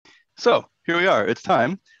So here we are. It's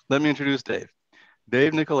time. Let me introduce Dave.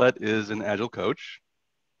 Dave Nicolette is an Agile coach.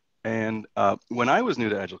 And when I was new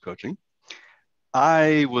to Agile coaching,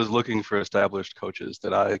 I was looking for established coaches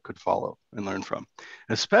that I could follow and learn from,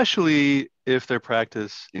 especially if their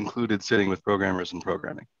practice included sitting with programmers and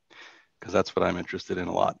programming, because that's what I'm interested in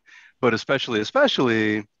a lot. But especially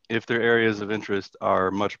if their areas of interest are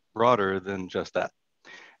much broader than just that.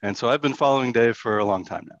 And so I've been following Dave for a long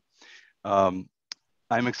time now.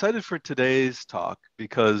 I'm excited for today's talk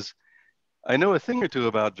because I know a thing or two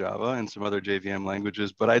about Java and some other JVM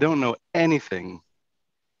languages, but I don't know anything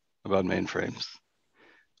about mainframes.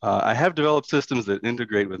 I have developed systems that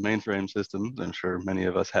integrate with mainframe systems. I'm sure many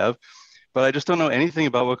of us have, but I just don't know anything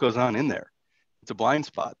about what goes on in there. It's a blind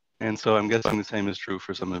spot. And so I'm guessing the same is true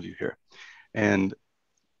for some of you here. And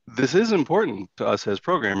this is important to us as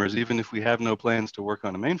programmers, even if we have no plans to work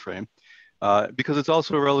on a mainframe, because it's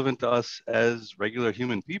also relevant to us as regular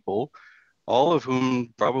human people, all of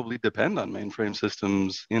whom probably depend on mainframe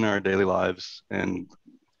systems in our daily lives and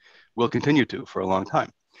will continue to for a long time.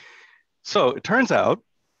 So it turns out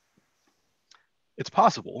it's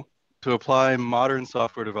possible to apply modern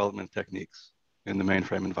software development techniques in the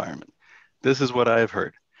mainframe environment. This is what I have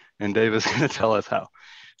heard, and Dave is going to tell us how.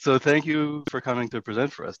 So thank you for coming to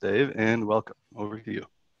present for us, Dave, and welcome. Over to you.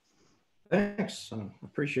 Thanks,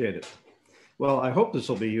 appreciate it. Well, I hope this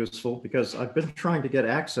will be useful because I've been trying to get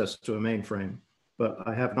access to a mainframe, but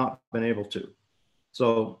I have not been able to.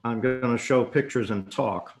 So I'm going to show pictures and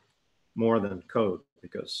talk more than code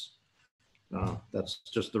because that's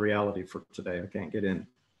just the reality for today. I can't get in.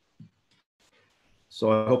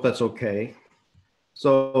 So I hope that's okay.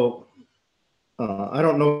 So I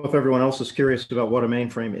don't know if everyone else is curious about what a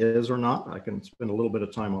mainframe is or not. I can spend a little bit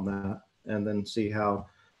of time on that and then see how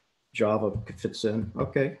Java fits in.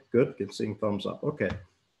 Okay, good. Get seeing thumbs up. Okay.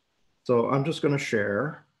 So I'm just going to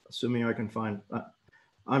share, assuming I can find,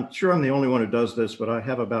 I'm sure I'm the only one who does this, but I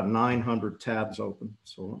have about 900 tabs open.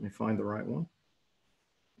 So let me find the right one.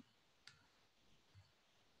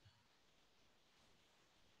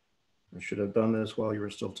 I should have done this while you were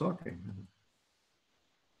still talking.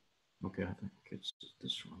 Okay, I think it's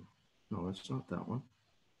this one. No, it's not that one.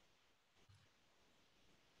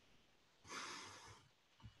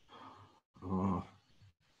 Oh,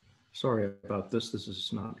 sorry about this. This is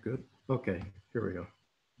not good. Okay, here we go.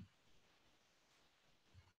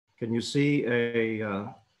 Can you see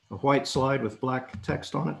a white slide with black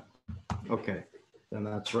text on it? Okay, then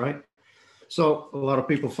that's right. So a lot of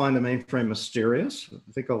people find the mainframe mysterious.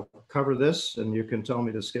 I think I'll cover this and you can tell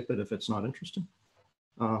me to skip it if it's not interesting.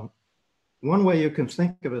 One way you can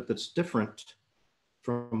think of it that's different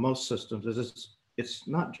from most systems is it's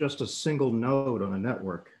not just a single node on a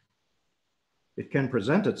network. It can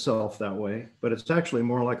present itself that way, but it's actually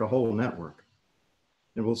more like a whole network.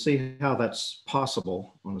 And we'll see how that's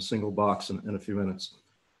possible on a single box in a few minutes.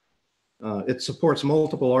 It supports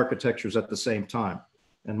multiple architectures at the same time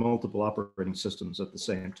and multiple operating systems at the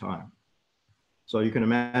same time. So you can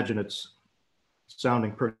imagine it's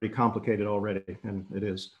sounding pretty complicated already, and it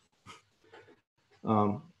is.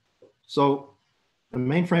 So the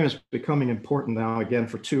mainframe is becoming important now again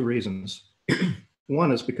for two reasons.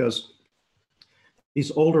 One is because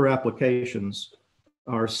these older applications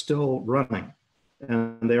are still running,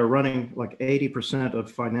 and they are running like 80% of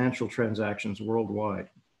financial transactions worldwide.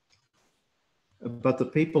 But the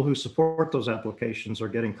people who support those applications are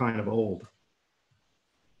getting kind of old.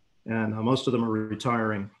 And most of them are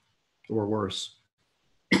retiring or worse.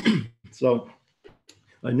 So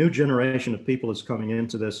a new generation of people is coming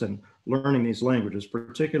into this and learning these languages,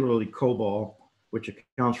 particularly COBOL, which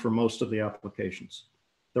accounts for most of the applications.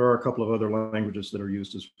 There are a couple of other languages that are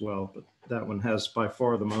used as well, but that one has by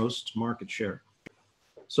far the most market share.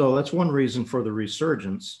 So that's one reason for the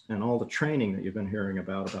resurgence and all the training that you've been hearing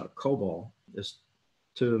about COBOL is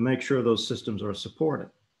to make sure those systems are supported.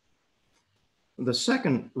 The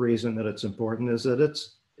second reason that it's important is that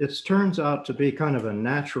it turns out to be kind of a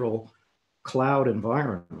natural cloud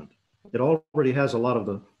environment. It already has a lot of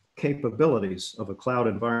the capabilities of a cloud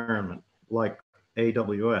environment like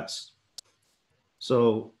AWS.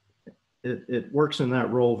 So it works in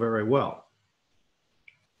that role very well.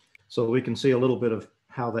 So we can see a little bit of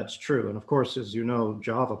how that's true. And of course, as you know,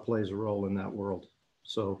 Java plays a role in that world.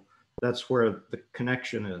 So that's where the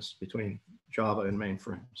connection is between Java and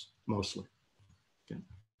mainframes, mostly. Okay.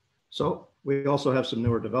 So we also have some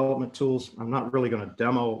newer development tools. I'm not really going to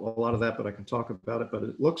demo a lot of that, but I can talk about it. But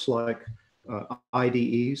it looks like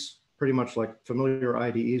IDEs, pretty much like familiar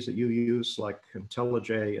IDEs that you use, like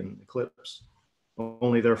IntelliJ and Eclipse,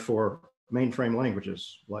 only they're for mainframe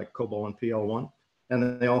languages like COBOL and PL1. And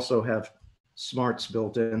then they also have smarts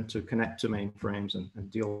built in to connect to mainframes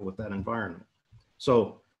and deal with that environment.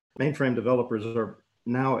 So mainframe developers are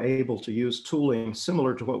now able to use tooling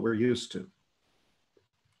similar to what we're used to.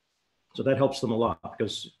 So that helps them a lot,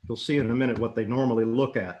 because you'll see in a minute what they normally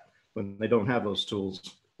look at when they don't have those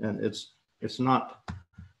tools. And it's not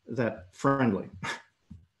that friendly.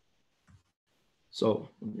 So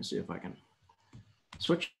let me see if I can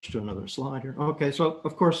switch to another slide here. Okay, so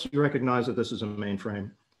of course you recognize that this is a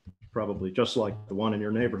mainframe, probably just like the one in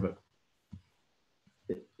your neighborhood,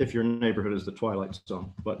 if your neighborhood is the Twilight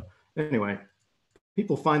Zone. But anyway,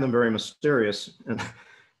 people find them very mysterious, and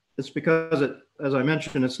it's because as I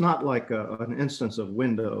mentioned, it's not like an instance of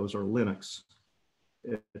Windows or Linux.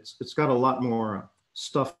 It's got a lot more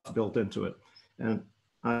stuff built into it. And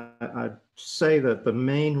I'd say that the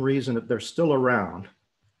main reason that they're still around,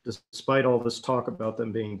 despite all this talk about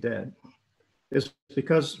them being dead, is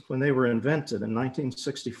because when they were invented in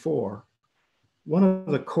 1964, one of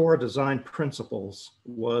the core design principles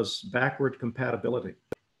was backward compatibility.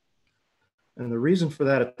 And the reason for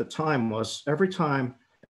that at the time was every time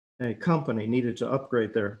a company needed to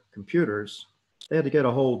upgrade their computers, they had to get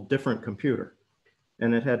a whole different computer,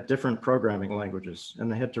 and it had different programming languages,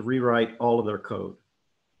 and they had to rewrite all of their code.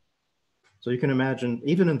 So you can imagine,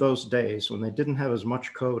 even in those days when they didn't have as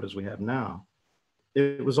much code as we have now,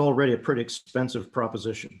 it was already a pretty expensive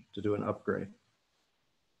proposition to do an upgrade.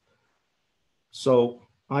 So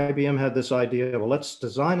IBM had this idea, well, let's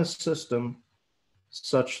design a system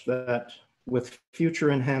such that with future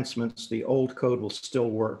enhancements, the old code will still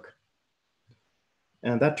work.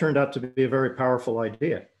 And that turned out to be a very powerful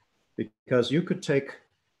idea, because you could take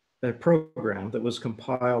a program that was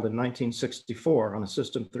compiled in 1964 on a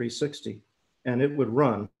System 360, and it would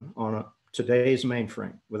run on today's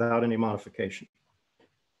mainframe without any modification.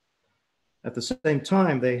 At the same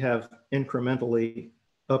time, they have incrementally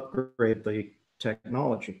upgraded the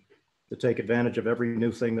technology to take advantage of every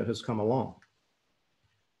new thing that has come along,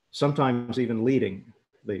 sometimes even leading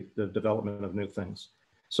the development of new things.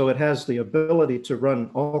 So it has the ability to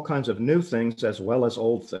run all kinds of new things as well as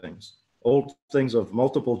old things of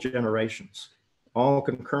multiple generations, all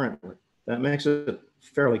concurrently. That makes it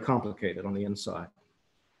fairly complicated on the inside.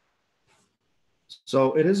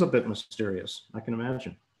 So it is a bit mysterious, I can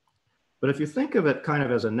imagine. But if you think of it kind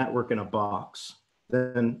of as a network in a box,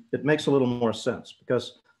 then it makes a little more sense,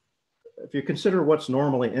 because if you consider what's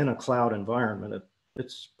normally in a cloud environment,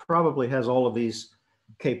 it probably has all of these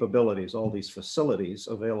capabilities, all these facilities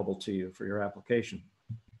available to you for your application.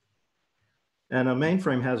 And a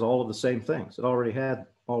mainframe has all of the same things. It already had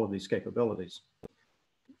all of these capabilities,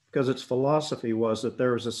 because its philosophy was that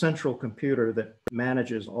there is a central computer that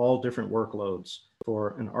manages all different workloads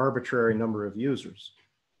for an arbitrary number of users.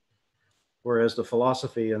 Whereas the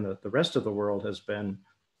philosophy in the rest of the world has been,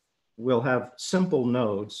 we'll have simple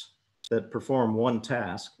nodes that perform one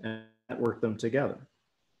task and network them together.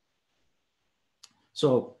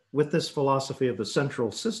 So with this philosophy of the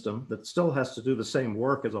central system that still has to do the same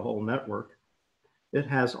work as a whole network, it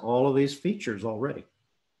has all of these features already.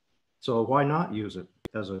 So why not use it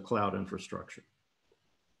as a cloud infrastructure?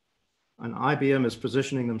 And IBM is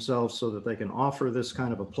positioning themselves so that they can offer this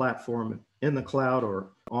kind of a platform in the cloud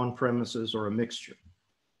or on premises or a mixture.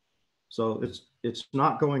 So it's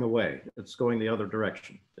not going away. It's going the other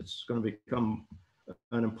direction. It's going to become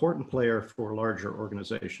an important player for larger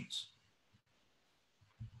organizations.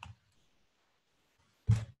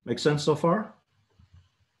 Make sense so far?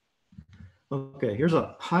 Okay, here's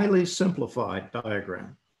a highly simplified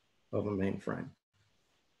diagram of a mainframe.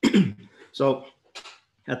 So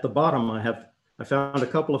at the bottom, I found a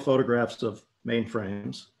couple of photographs of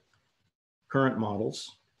mainframes, current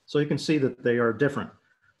models. So you can see that they are different.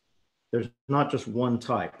 There's not just one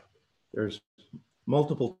type. There's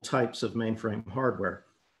multiple types of mainframe hardware.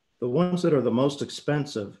 The ones that are the most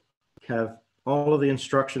expensive have all of the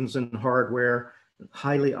instructions in hardware,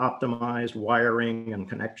 highly optimized wiring and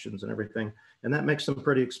connections and everything. And that makes them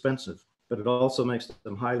pretty expensive, but it also makes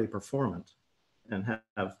them highly performant and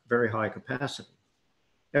have very high capacity.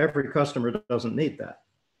 Every customer doesn't need that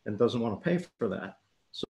and doesn't want to pay for that.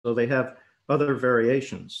 So they have other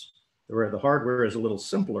variations where the hardware is a little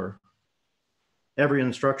simpler. Every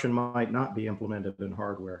instruction might not be implemented in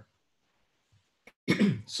hardware.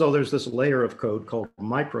 So there's this layer of code called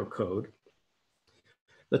microcode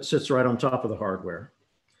that sits right on top of the hardware.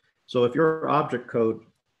 So if your object code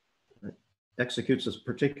executes this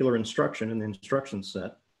particular instruction in the instruction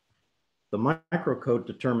set, the microcode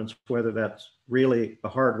determines whether that's really a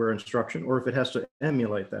hardware instruction or if it has to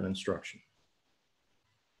emulate that instruction.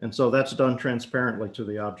 And so that's done transparently to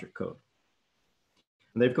the object code.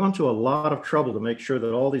 And they've gone to a lot of trouble to make sure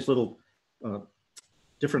that all these little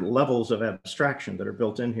different levels of abstraction that are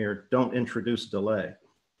built in here don't introduce delay.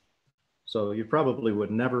 So you probably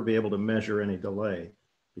would never be able to measure any delay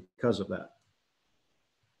because of that.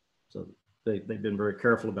 So they've been very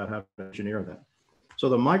careful about how to engineer that. So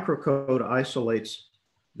the microcode isolates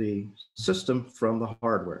the system from the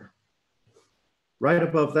hardware. Right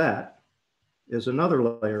above that is another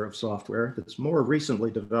layer of software that's more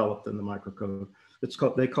recently developed than the microcode.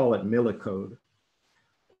 They call it millicode.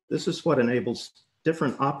 This is what enables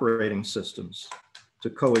different operating systems to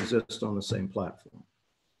coexist on the same platform.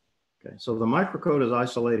 Okay, so the microcode is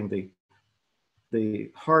isolating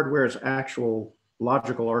the hardware's actual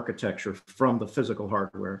logical architecture from the physical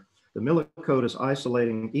hardware. The millicode is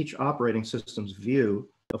isolating each operating system's view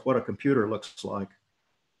of what a computer looks like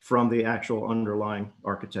from the actual underlying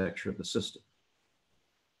architecture of the system.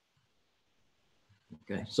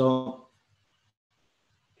 Okay, so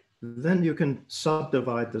then you can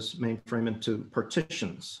subdivide this mainframe into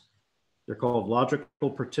partitions. They're called logical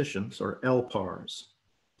partitions, or LPARs.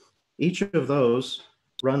 Each of those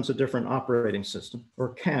runs a different operating system,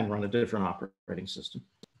 or can run a different operating system.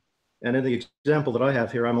 And in the example that I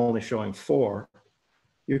have here, I'm only showing 4.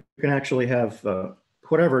 You can actually have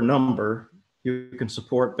whatever number you can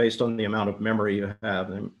support based on the amount of memory you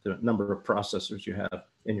have and the number of processors you have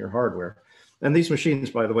in your hardware. And these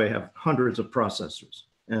machines, by the way, have hundreds of processors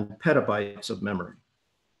and petabytes of memory.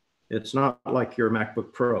 It's not like your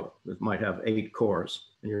MacBook Pro that might have 8 cores,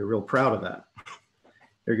 and you're real proud of that.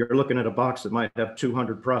 You're looking at a box that might have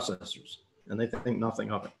 200 processors, and they think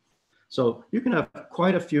nothing of it. So you can have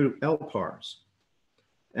quite a few LPARs,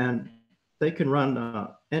 and they can run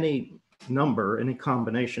any number, any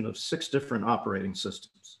combination of 6 different operating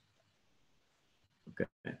systems.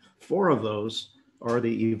 Okay, 4 of those are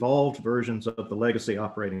the evolved versions of the legacy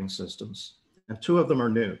operating systems, and 2 of them are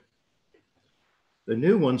new. The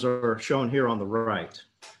new ones are shown here on the right.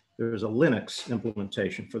 There's a Linux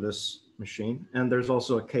implementation for this machine, and there's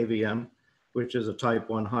also a KVM, which is a type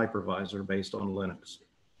 1 hypervisor based on Linux.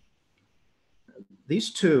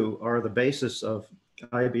 These 2 are the basis of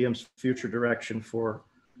IBM's future direction for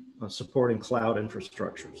supporting cloud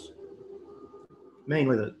infrastructures,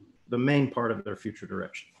 mainly the main part of their future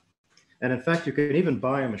direction. And in fact, you can even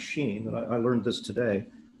buy a machine, that I learned this today,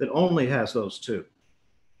 that only has those 2.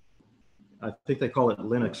 I think they call it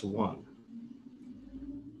Linux 1.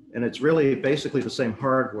 And it's really basically the same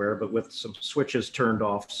hardware, but with some switches turned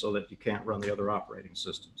off so that you can't run the other operating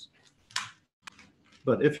systems.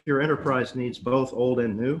 But if your enterprise needs both old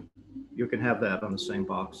and new, you can have that on the same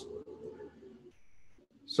box.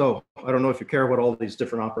 So I don't know if you care what all these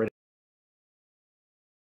different operating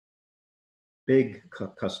big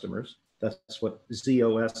customers, that's what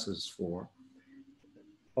ZOS is for.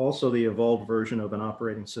 Also the evolved version of an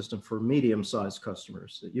operating system for medium-sized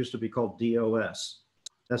customers. It used to be called DOS.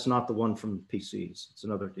 That's not the one from PCs, it's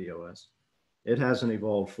another DOS. It has an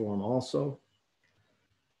evolved form also.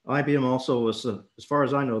 IBM also was, as far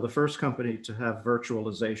as I know, the first company to have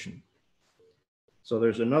virtualization. So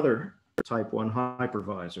there's another type 1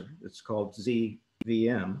 hypervisor. It's called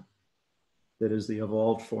ZVM, that is the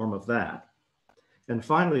evolved form of that. And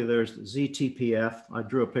finally, there's ZTPF. I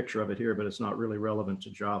drew a picture of it here, but it's not really relevant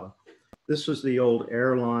to Java. This was the old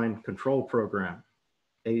airline control program,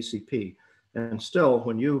 ACP. And still,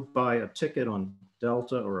 when you buy a ticket on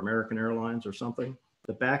Delta or American Airlines or something,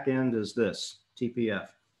 the back end is this, TPF.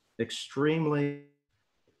 Extremely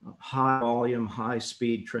high volume, high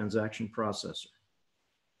speed transaction processor.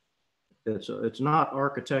 It's not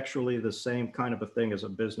architecturally the same kind of a thing as a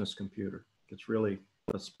business computer. It's really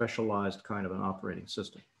a specialized kind of an operating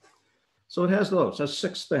system. So it has those, it has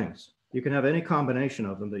 6 things. You can have any combination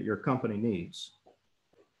of them that your company needs.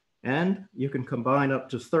 And you can combine up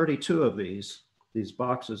to 32 of these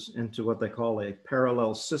boxes into what they call a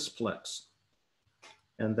parallel sysplex.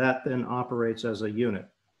 And that then operates as a unit.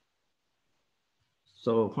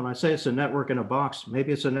 So when I say it's a network in a box,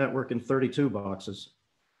 maybe it's a network in 32 boxes,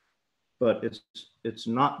 but it's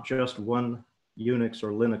not just one Unix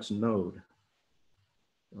or Linux node.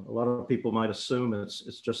 A lot of people might assume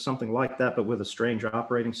it's just something like that, but with a strange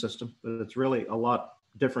operating system, but it's really a lot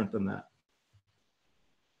different than that.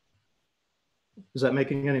 Is that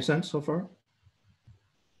making any sense so far?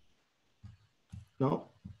 No?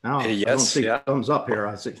 Now, yes, I don't see yeah. thumbs up here,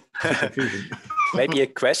 I see confusion. Maybe a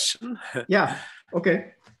question? Yeah,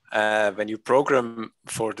 okay. When you program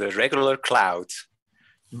for the regular cloud,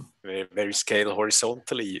 where you scale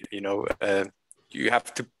horizontally, you know, you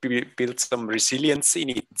have to build some resilience in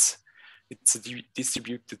it. It's a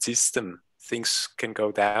distributed system. Things can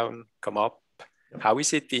go down, come up. Yep. How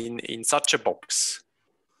is it in such a box?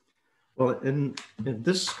 Well, in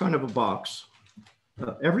this kind of a box,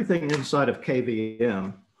 everything inside of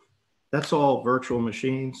KVM, that's all virtual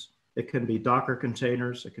machines. It can be Docker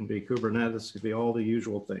containers, it can be Kubernetes, it can be all the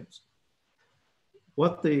usual things.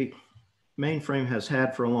 What the mainframe has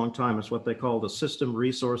had for a long time is what they call the System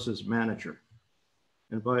Resources Manager.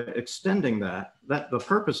 And by extending that, the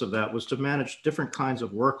purpose of that was to manage different kinds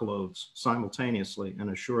of workloads simultaneously and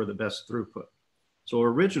assure the best throughput. So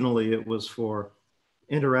originally it was for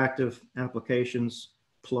interactive applications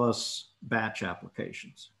plus batch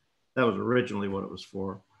applications. That was originally what it was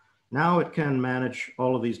for. Now it can manage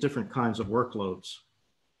all of these different kinds of workloads.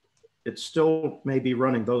 It still may be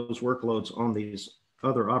running those workloads on these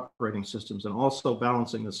other operating systems and also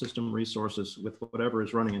balancing the system resources with whatever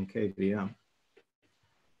is running in KVM.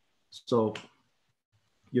 So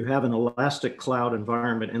you have an elastic cloud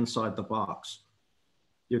environment inside the box.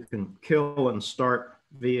 You can kill and start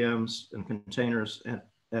VMs and containers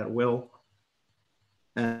at will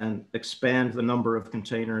and expand the number of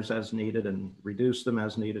containers as needed and reduce them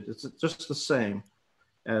as needed. It's just the same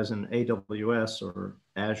as in AWS or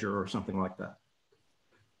Azure or something like that.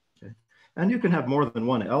 Okay. And you can have more than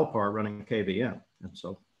one LPAR running KVM.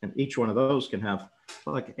 And each one of those can have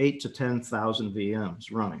like 8,000 to 10,000 VMs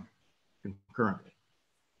running concurrently.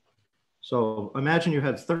 So imagine you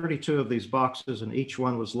had 32 of these boxes and each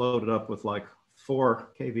one was loaded up with like 4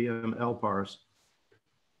 KVM LPARs.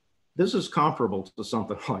 This is comparable to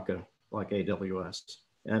something like AWS,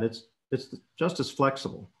 and it's just as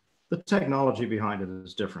flexible. The technology behind it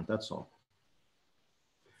is different, that's all.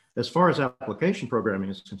 As far as application programming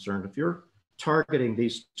is concerned, if you're targeting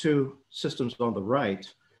these 2 systems on the right,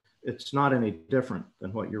 it's not any different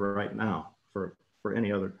than what you're right now for any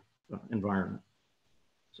other environment.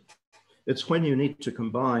 So it's when you need to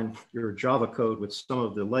combine your Java code with some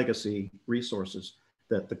of the legacy resources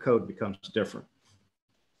that the code becomes different.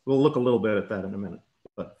 We'll look a little bit at that in a minute,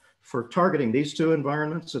 but for targeting these 2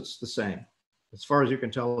 environments, it's the same. As far as you can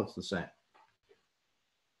tell, it's the same.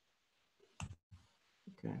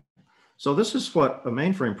 Okay. So this is what a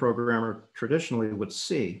mainframe programmer traditionally would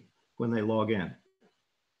see when they log in.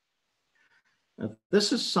 Now,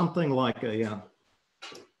 this is something like a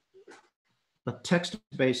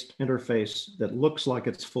text-based interface that looks like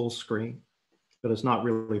it's full screen, but it's not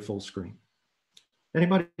really full screen.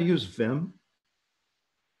 Anybody use Vim?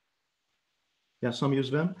 Yeah, some use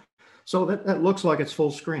Vim. So that looks like it's full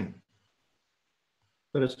screen,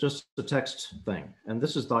 but it's just a text thing. And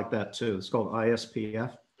this is like that too. It's called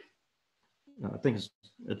ISPF. I think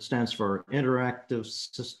it stands for Interactive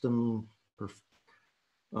System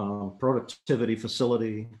Productivity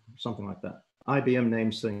Facility, something like that. IBM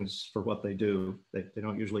names things for what they do. They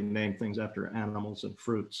don't usually name things after animals and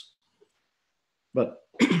fruits. But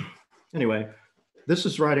anyway, this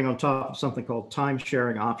is writing on top of something called time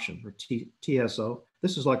sharing option, or TSO.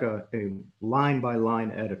 This is like a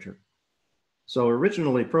line-by-line editor. So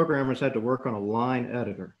originally, programmers had to work on a line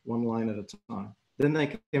editor, 1 line at a time. Then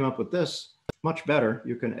they came up with this, much better.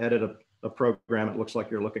 You can edit a program. It looks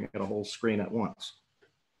like you're looking at a whole screen at once.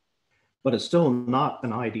 But it's still not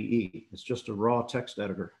an IDE. It's just a raw text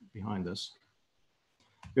editor behind this.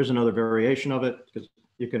 Here's another variation of it, because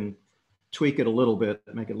you can tweak it a little bit,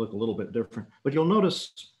 make it look a little bit different. But you'll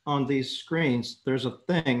notice on these screens, there's a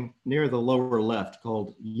thing near the lower left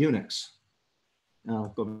called Unix. And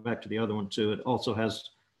I'll go back to the other one too. It also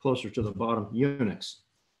has closer to the bottom Unix.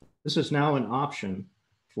 This is now an option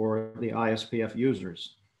for the ISPF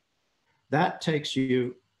users. That takes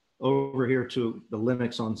you over here to the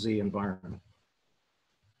Linux on Z environment.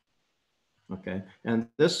 Okay, and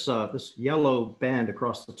this yellow band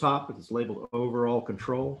across the top is labeled overall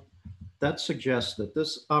control. That suggests that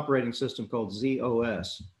this operating system called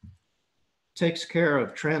ZOS takes care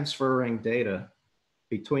of transferring data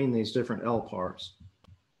between these different LPARs.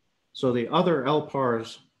 So the other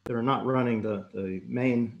LPARs that are not running the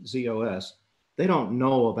main ZOS, they don't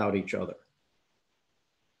know about each other.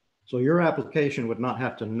 So your application would not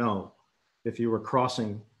have to know if you were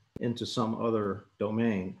crossing into some other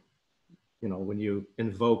domain, you know, when you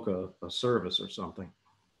invoke a service or something,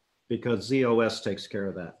 because ZOS takes care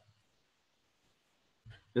of that.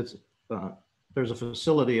 There's a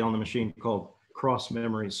facility on the machine called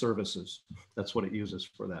cross-memory services. That's what it uses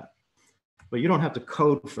for that. But you don't have to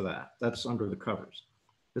code for that. That's under the covers.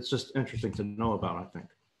 It's just interesting to know about, I think.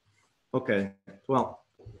 Okay, well,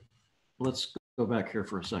 let's go back here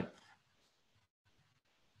for a sec.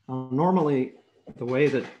 Normally, the way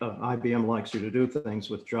that IBM likes you to do things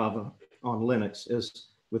with Java on Linux is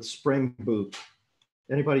with Spring Boot.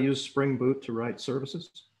 Anybody use Spring Boot to write services?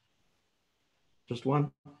 Just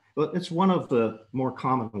one? But it's one of the more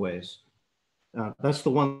common ways. That's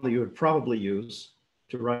the one that you would probably use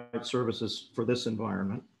to write services for this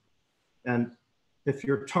environment. And if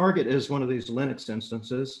your target is one of these Linux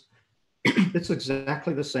instances, it's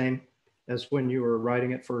exactly the same as when you were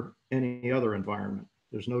writing it for any other environment.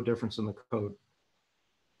 There's no difference in the code.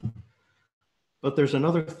 But there's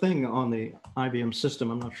another thing on the IBM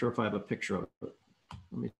system. I'm not sure if I have a picture of it.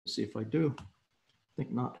 Let me see if I do. I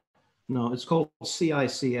think not. No, it's called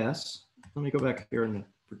CICS. Let me go back here and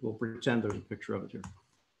we'll pretend there's a picture of it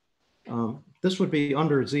here. This would be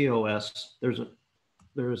under ZOS.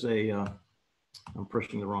 There's a I'm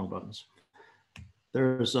pushing the wrong buttons.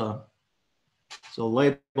 There's a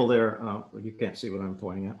label there. You can't see what I'm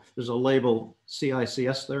pointing at. There's a label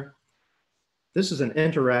CICS there. This is an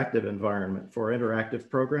interactive environment for interactive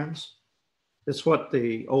programs. It's what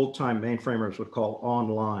the old-time mainframers would call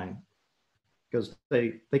online, because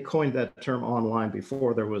they coined that term online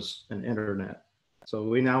before there was an internet. So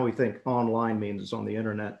we think online means it's on the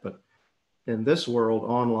internet, but in this world,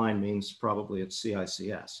 online means probably it's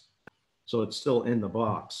CICS. So it's still in the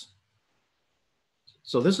box.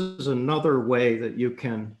 So this is another way that you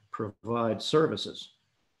can provide services.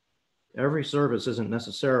 Every service isn't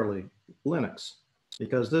necessarily Linux,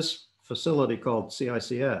 because this facility called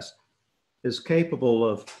CICS is capable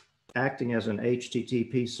of acting as an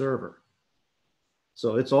HTTP server.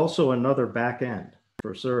 So it's also another backend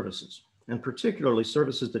for services, and particularly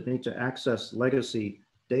services that need to access legacy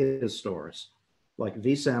data stores like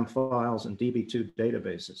vSAM files and DB2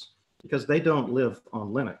 databases, because they don't live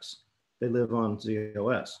on Linux, they live on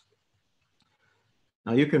ZOS.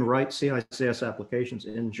 Now you can write CICS applications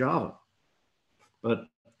in Java, but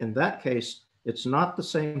in that case, it's not the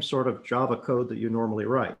same sort of Java code that you normally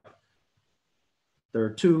write. There are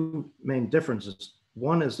two main differences.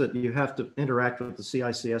 One is that you have to interact with the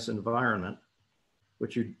CICS environment,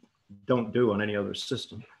 which you don't do on any other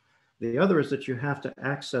system. The other is that you have to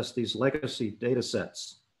access these legacy data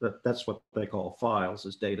sets. That's what they call files,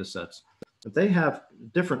 as data sets. But they have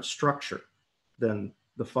different structure than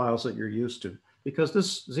the files that you're used to, because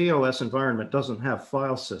this ZOS environment doesn't have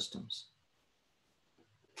file systems.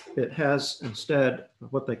 It has instead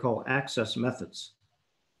what they call access methods.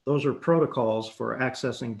 Those are protocols for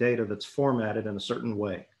accessing data that's formatted in a certain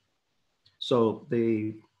way. So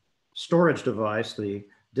the storage device, the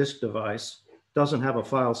disk device, doesn't have a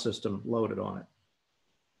file system loaded on it.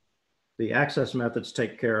 The access methods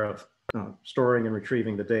take care of storing and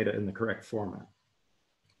retrieving the data in the correct format.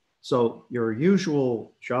 So your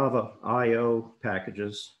usual Java I/O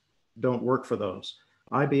packages don't work for those.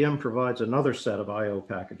 IBM provides another set of I/O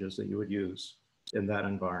packages that you would use in that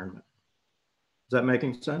environment. Is that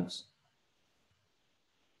making sense?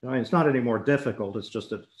 I mean, it's not any more difficult. It's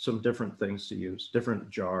just some different things to use, different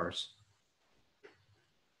jars.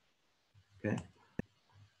 Okay.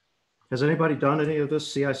 Has anybody done any of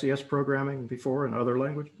this CICS programming before in other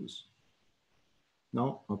languages?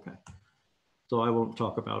 No? Okay. So I won't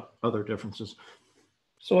talk about other differences.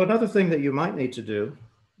 So another thing that you might need to do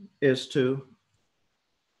is to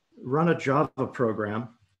run a Java program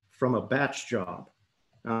from a batch job.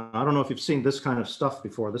 I don't know if you've seen this kind of stuff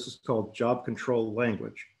before. This is called Job Control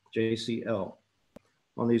Language, JCL.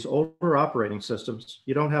 On these older operating systems,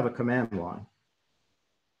 you don't have a command line.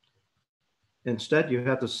 Instead, you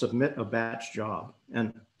have to submit a batch job.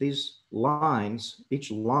 And these lines,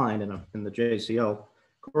 each line in the JCL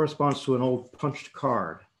corresponds to an old punched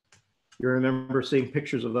card. You remember seeing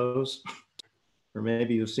pictures of those? Or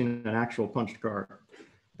maybe you've seen an actual punched card.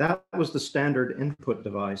 That was the standard input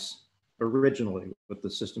device originally with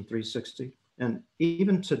the System 360. And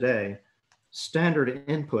even today, standard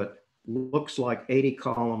input looks like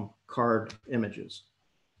 80-column card images.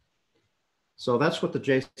 So that's what the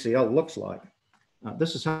JCL looks like.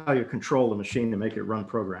 This is how you control the machine to make it run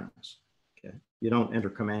programs. Okay? You don't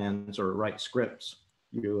enter commands or write scripts.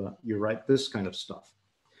 You write this kind of stuff.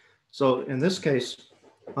 So in this case,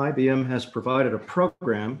 IBM has provided a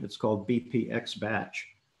program, it's called BPX batch,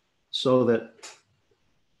 so that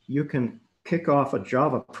you can kick off a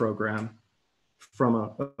Java program from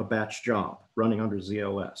a batch job running under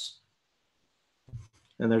ZOS.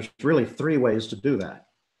 And there's really three ways to do that.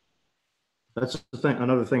 That's the thing,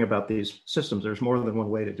 another thing about these systems, there's more than one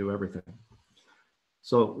way to do everything.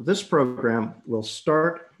 So this program will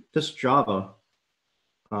start this Java,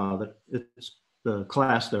 it's the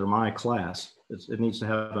class there, my class, it needs to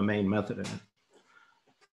have a main method in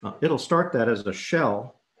it. It'll start that as a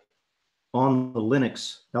shell on the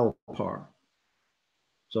Linux LPAR.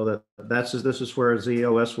 So this is where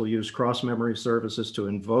ZOS will use cross-memory services to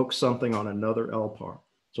invoke something on another LPAR.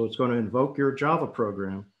 So it's going to invoke your Java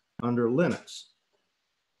program under Linux.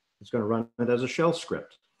 It's going to run it as a shell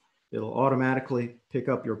script. It'll automatically pick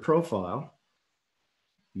up your profile.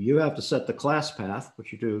 You have to set the class path,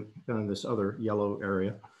 which you do in this other yellow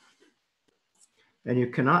area. And you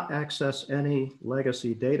cannot access any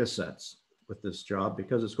legacy data sets with this job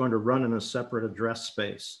because it's going to run in a separate address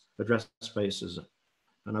space. Address space is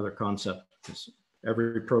another concept.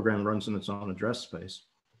 Every program runs in its own address space.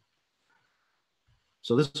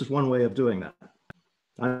 So this is one way of doing that.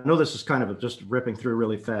 I know this is kind of just ripping through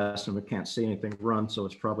really fast and we can't see anything run, so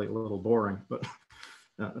it's probably a little boring, but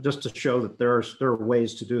just to show that there are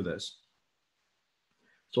ways to do this.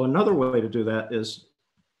 So another way to do that is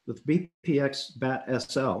with BPX BAT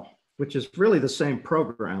SL, which is really the same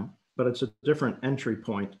program, but it's a different entry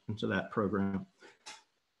point into that program.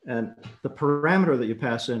 And the parameter that you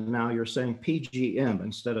pass in now, you're saying PGM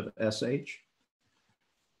instead of SH.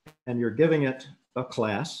 And you're giving it a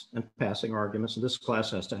class and passing arguments. And this class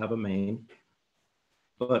has to have a main.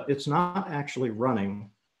 But it's not actually running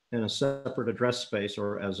in a separate address space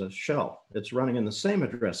or as a shell. It's running in the same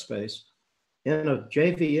address space in a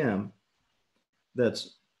JVM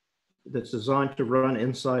that's designed to run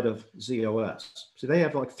inside of ZOS. So they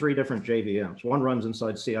have like 3 different JVMs. One runs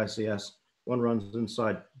inside CICS, one runs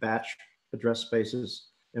inside batch address spaces,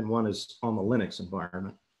 and one is on the Linux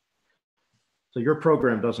environment. So your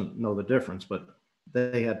program doesn't know the difference, but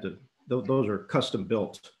they had to, those are custom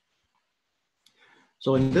built.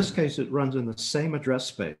 So in this case, it runs in the same address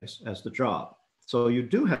space as the job. So you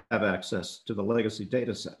do have access to the legacy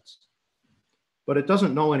data sets, but it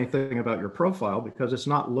doesn't know anything about your profile because it's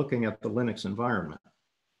not looking at the Linux environment.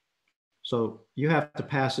 So you have to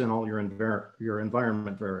pass in all your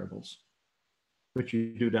environment variables, which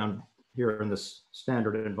you do down here in this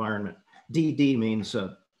standard environment. DD means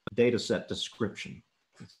a data set description.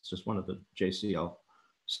 It's just one of the JCL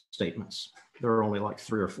statements. There are only like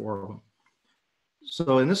 3 or 4 of them.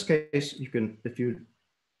 So in this case, you can, if you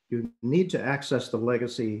need to access the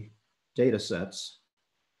legacy data sets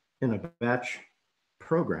in a batch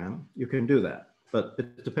program, you can do that. But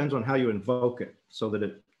it depends on how you invoke it so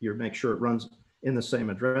that you make sure it runs in the same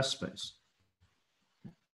address space.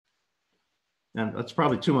 And that's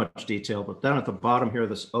probably too much detail, but down at the bottom here,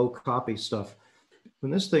 this O-copy stuff,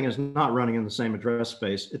 when this thing is not running in the same address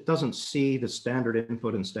space, it doesn't see the standard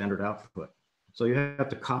input and standard output. So you have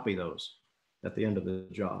to copy those at the end of the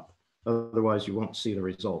job. Otherwise, you won't see the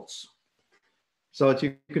results. So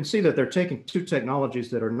you can see that they're taking 2 technologies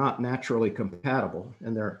that are not naturally compatible,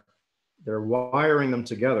 and they're wiring them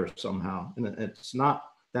together somehow. And it's not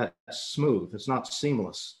that smooth. It's not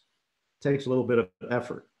seamless. It takes a little bit of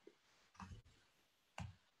effort.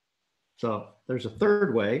 So there's a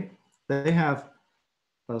third way. They have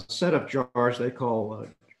a set of jars they call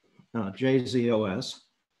JZOS.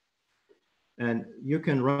 And you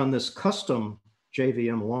can run this custom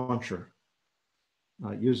JVM launcher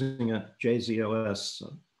using a JZOS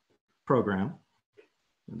program.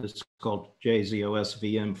 This is called JZOS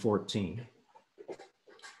VM14.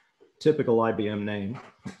 Typical IBM name,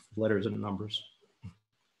 letters and numbers.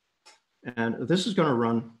 And this is going to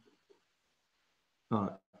run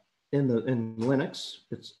in Linux.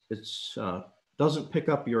 It's doesn't pick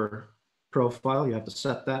up your profile. You have to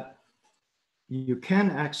set that. You can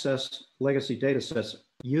access legacy data sets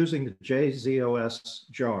using the JZOS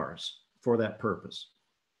jars for that purpose.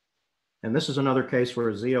 And this is another case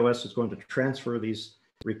where ZOS is going to transfer these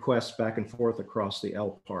requests back and forth across the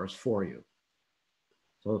LPARs for you.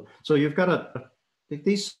 So you've got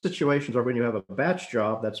these situations are when you have a batch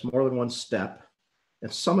job that's more than one step,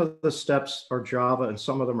 and some of the steps are Java and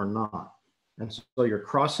some of them are not. And so you're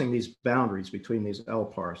crossing these boundaries between these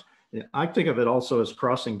LPARs. I think of it also as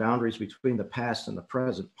crossing boundaries between the past and the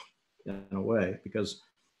present in a way, because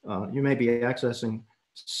you may be accessing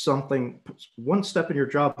something, one step in your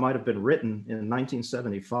job might have been written in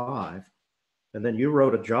 1975, and then you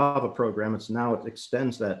wrote a Java program, it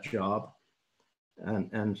extends that job.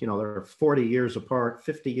 And you know, they're 40 years apart,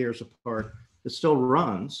 50 years apart. It still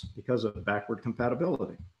runs because of backward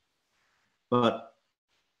compatibility. But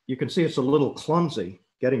you can see it's a little clumsy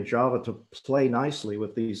getting Java to play nicely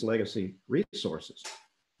with these legacy resources.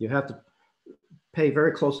 You have to pay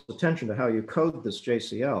very close attention to how you code this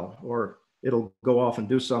JCL, or it'll go off and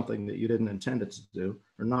do something that you didn't intend it to do,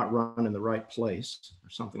 or not run in the right place, or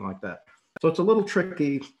something like that. So it's a little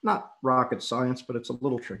tricky, not rocket science, but it's a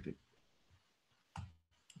little tricky.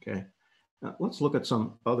 Okay, now let's look at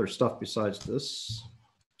some other stuff besides this.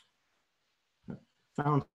 I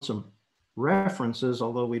found some references,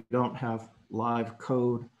 although we don't have live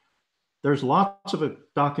code. There's lots of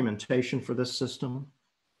documentation for this system.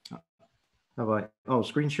 Oh,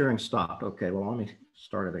 screen sharing stopped. Okay, well, let me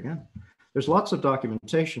start it again. There's lots of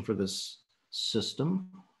documentation for this system.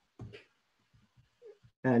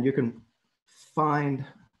 And you can find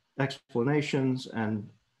explanations and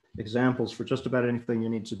examples for just about anything you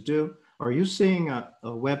need to do. Are you seeing a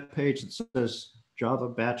web page that says Java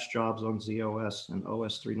batch jobs on ZOS and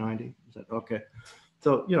OS 390? Is that okay?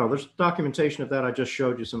 So, you know, there's documentation of that. I just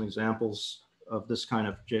showed you some examples of this kind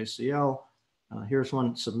of JCL. Here's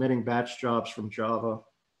one submitting batch jobs from Java.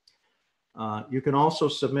 You can also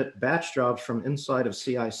submit batch jobs from inside of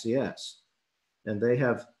CICS, and they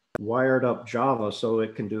have wired up Java so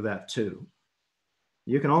it can do that too.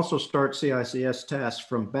 You can also start CICS tasks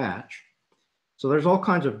from batch. So there's all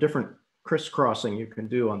kinds of different crisscrossing you can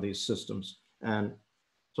do on these systems. And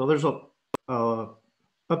so there's a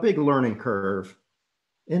big learning curve.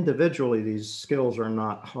 Individually, these skills are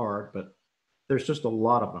not hard, but there's just a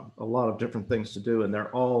lot of them, a lot of different things to do, and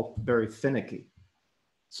they're all very finicky.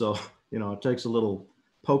 So, you know, it takes a little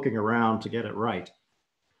poking around to get it right,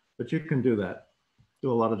 but you can do that,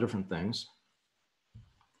 do a lot of different things.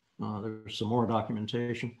 There's some more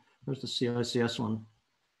documentation. There's the CICS one.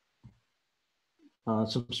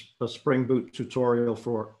 A Spring Boot tutorial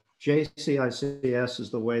for JCICS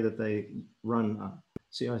is the way that they run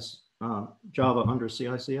Java under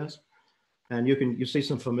CICS. And you see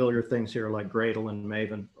some familiar things here like Gradle and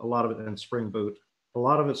Maven, a lot of it in Spring Boot. A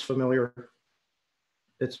lot of it's familiar.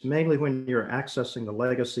 It's mainly when you're accessing the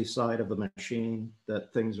legacy side of the machine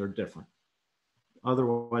that things are different.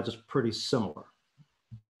 Otherwise, it's pretty similar.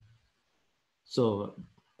 So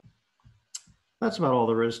that's about all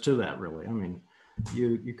there is to that, really. I mean,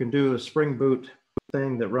 you can do a Spring Boot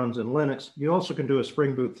thing that runs in Linux. You also can do a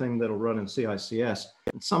Spring Boot thing that'll run in CICS.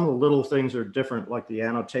 And some of the little things are different, like the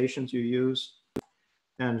annotations you use.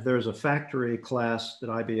 And there's a factory class that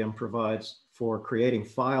IBM provides for creating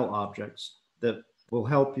file objects that will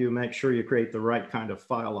help you make sure you create the right kind of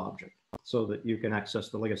file object so that you can access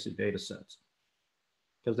the legacy data sets.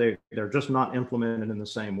 Because they're just not implemented in the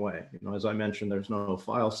same way. You know, as I mentioned, there's no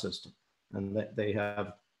file system. And they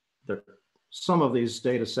have, some of these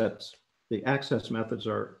data sets, the access methods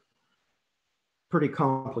are pretty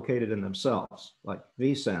complicated in themselves. Like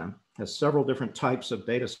vSAN has several different types of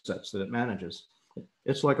data sets that it manages.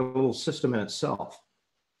 It's like a little system in itself.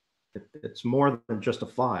 It's more than just a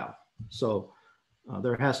file. So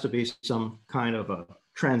there has to be some kind of a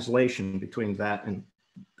translation between that and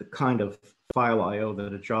the kind of file IO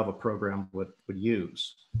that a Java program would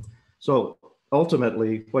use. So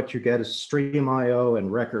ultimately, what you get is stream IO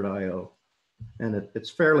and record IO. And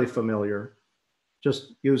it's fairly familiar,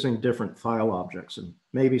 just using different file objects, and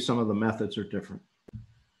maybe some of the methods are different.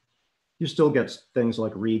 You still get things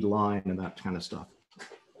like read line and that kind of stuff.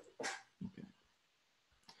 Okay.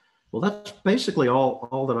 Well, that's basically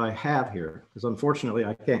all that I have here, because unfortunately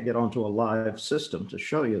I can't get onto a live system to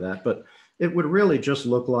show you that, but it would really just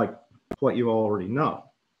look like what you already know.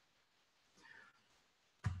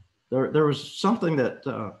 There was something that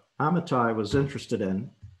Amitai was interested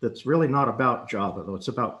in that's really not about Java, though. It's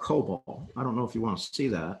about COBOL. I don't know if you want to see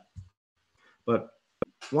that. But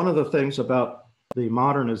one of the things about the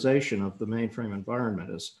modernization of the mainframe environment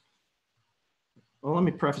is, well, let me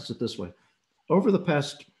preface it this way. Over the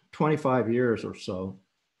past 25 years or so,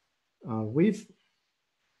 we've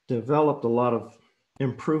developed a lot of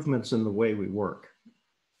improvements in the way we work.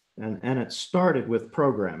 And it started with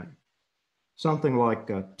programming, something like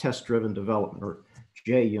test-driven development, or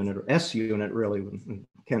JUnit, or SUnit, really, when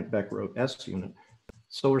Kent Beck wrote SUnit.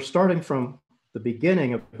 So we're starting from the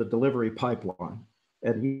beginning of the delivery pipeline,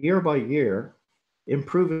 and year by year,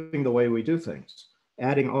 improving the way we do things,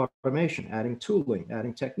 adding automation, adding tooling,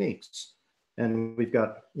 adding techniques. And we've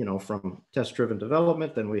got, you know, from test-driven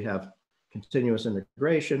development, then we have continuous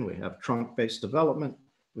integration, we have trunk-based development,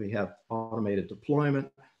 we have automated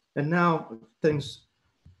deployment, and now things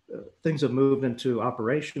have moved into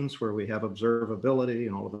operations where we have observability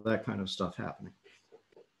and all of that kind of stuff happening.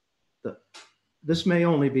 This may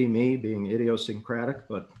only be me being idiosyncratic,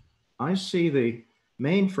 but I see the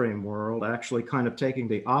mainframe world actually kind of taking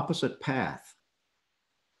the opposite path.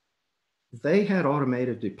 They had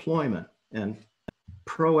automated deployment and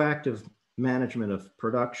proactive management of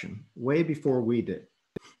production way before we did.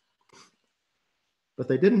 But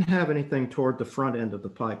they didn't have anything toward the front end of the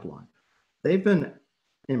pipeline. They've been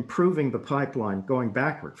improving the pipeline going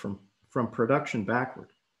backward, from production backward.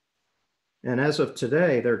 And as of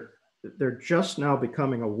today, they're just now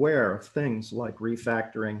becoming aware of things like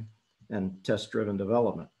refactoring and test-driven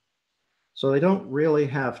development. So they don't really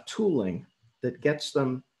have tooling that gets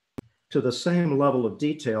them to the same level of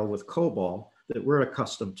detail with COBOL that we're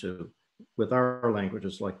accustomed to with our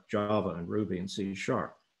languages like Java and Ruby and C#.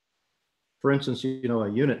 For instance, you know,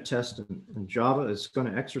 a unit test in Java is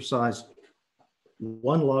going to exercise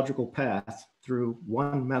one logical path through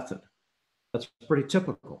one method. That's pretty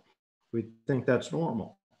typical. We think that's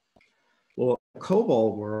normal. Well, in the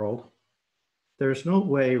COBOL world, there's no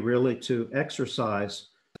way really to exercise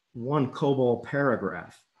one COBOL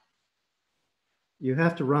paragraph. You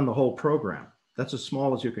have to run the whole program. That's as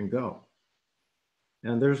small as you can go.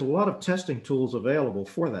 And there's a lot of testing tools available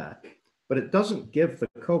for that, but it doesn't give the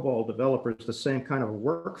COBOL developers the same kind of a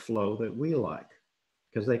workflow that we like,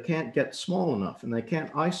 because they can't get small enough and they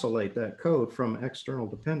can't isolate that code from external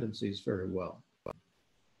dependencies very well.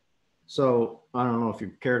 So I don't know if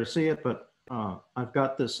you care to see it, but I've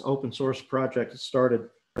got this open source project that started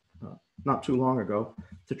not too long ago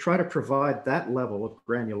to try to provide that level of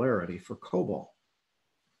granularity for COBOL.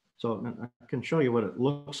 So I can show you what it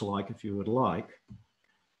looks like if you would like.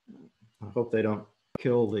 I hope they don't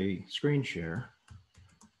kill the screen share.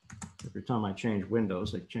 Every time I change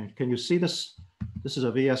windows, they change. Can you see this? This is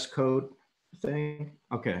a VS Code thing.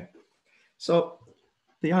 Okay. So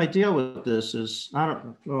the idea with this is, I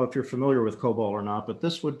don't know if you're familiar with COBOL or not, but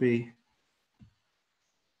this would be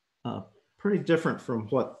pretty different from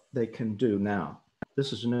what they can do now.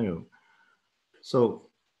 This is new. So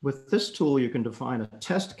with this tool, you can define a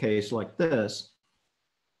test case like this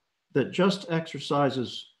that just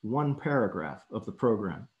exercises one paragraph of the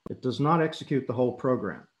program. It does not execute the whole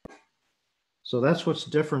program. So that's what's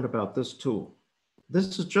different about this tool.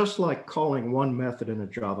 This is just like calling one method in a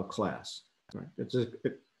Java class. Right?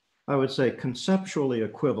 I would say conceptually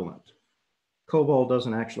equivalent. COBOL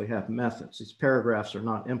doesn't actually have methods. These paragraphs are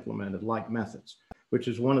not implemented like methods, which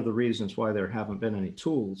is one of the reasons why there haven't been any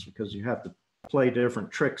tools, because you have to play different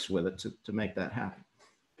tricks with it to make that happen.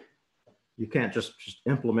 You can't just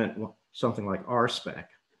implement something like RSpec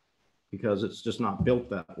because it's just not built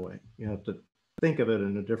that way. You have to think of it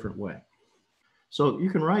in a different way. So you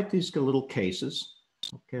can write these little cases,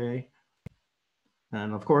 okay?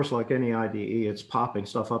 And of course, like any IDE, it's popping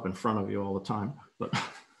stuff up in front of you all the time. But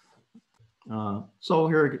so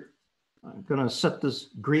here, I'm gonna set this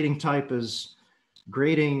greeting type as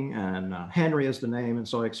greeting, and Henry is the name. And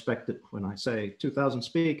so I expect that when I say 2000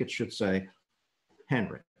 speak, it should say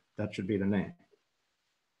Henry. That should be the name.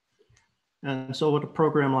 And so what a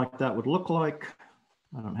program like that would look like,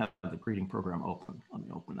 I don't have the greeting program open. Let me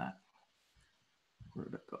open that. Where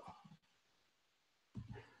did it go?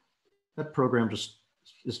 That program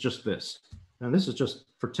is just this. And this is just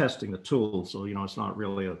for testing the tool. So, you know, it's not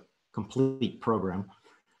really a complete program,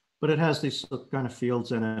 but it has these kind of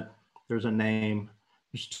fields in it. There's a name.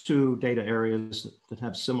 There's two data areas that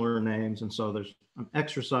have similar names. And so I'm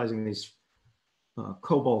exercising these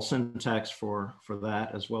COBOL syntax for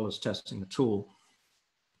that, as well as testing the tool.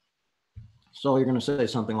 So you're going to say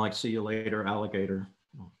something like, see you later, alligator,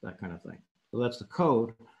 that kind of thing. So that's the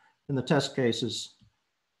code. And the test cases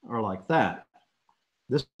are like that.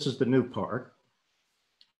 This is the new part.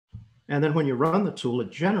 And then when you run the tool,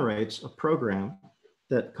 it generates a program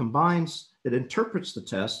that combines, it interprets the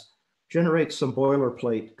test, generates some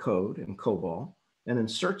boilerplate code in COBOL, and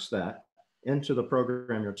inserts that into the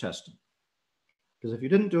program you're testing. Because if you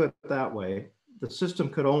didn't do it that way, the system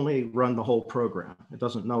could only run the whole program. It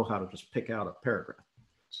doesn't know how to just pick out a paragraph.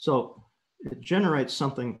 So it generates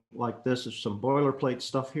something like this. There's some boilerplate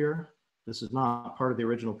stuff here. This is not part of the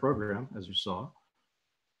original program, as you saw.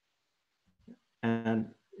 And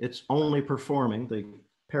it's only performing the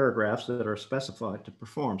paragraphs that are specified to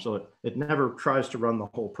perform. So it never tries to run the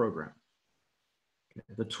whole program.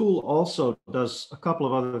 The tool also does a couple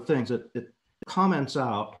of other things. It comments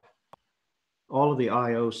out all of the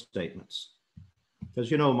IO statements. Because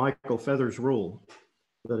you know Michael Feather's rule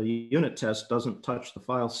that a unit test doesn't touch the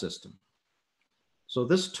file system. So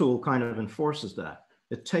this tool kind of enforces that.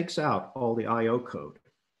 It takes out all the IO code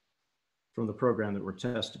from the program that we're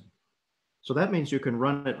testing. So that means you can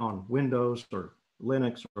run it on Windows or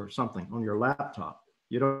Linux or something on your laptop.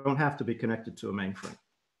 You don't have to be connected to a mainframe.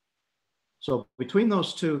 So between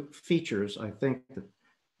those two features, I think that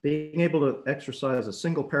being able to exercise a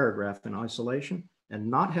single paragraph in isolation and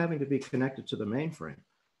not having to be connected to the mainframe,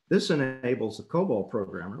 this enables the COBOL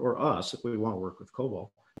programmer, or us, if we want to work with COBOL,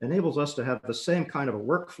 enables us to have the same kind of a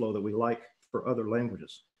workflow that we like for other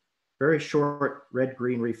languages. Very short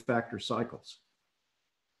red-green refactor cycles.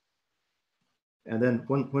 And then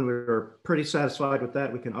when we're pretty satisfied with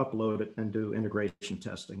that, we can upload it and do integration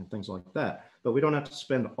testing and things like that. But we don't have to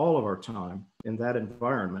spend all of our time in that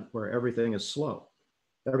environment where everything is slow.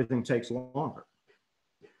 Everything takes longer.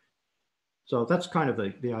 So that's kind of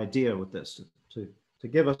the idea with this, to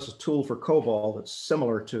give us a tool for COBOL that's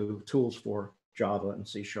similar to tools for Java and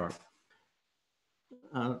C#.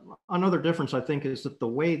 Another difference, I think, is that the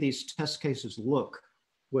way these test cases look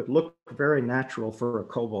would look very natural for a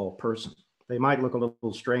COBOL person. They might look a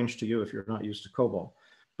little strange to you if you're not used to COBOL.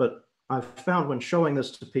 But I've found when showing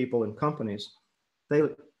this to people in companies,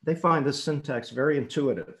 they find this syntax very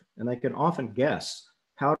intuitive, and they can often guess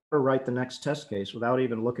how to write the next test case without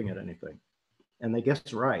even looking at anything. And they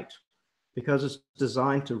guess right because it's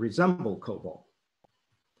designed to resemble COBOL.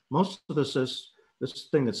 Most of this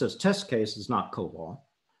thing that says test case is not COBOL.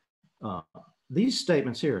 These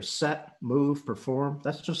statements here, set, move, perform,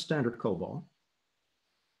 that's just standard COBOL.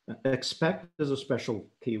 Expect is a special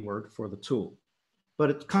keyword for the tool, but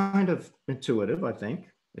it's kind of intuitive, I think.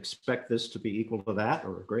 Expect this to be equal to that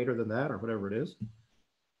or greater than that or whatever it is.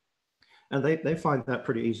 And they find that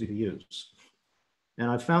pretty easy to use. And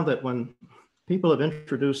I found that when people have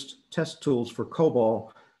introduced test tools for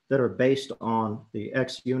COBOL that are based on the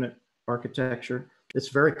XUnit architecture, it's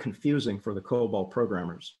very confusing for the COBOL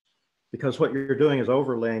programmers because what you're doing is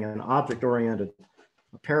overlaying an object-oriented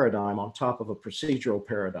paradigm on top of a procedural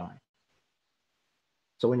paradigm.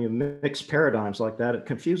 So when you mix paradigms like that, it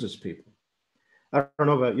confuses people. I don't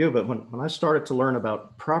know about you, but when I started to learn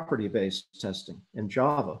about property-based testing in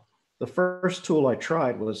Java, the first tool I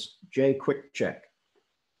tried was JQuickCheck.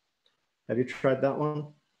 Have you tried that one?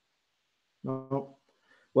 No.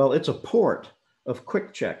 Well, it's a port of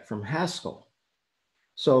QuickCheck from Haskell.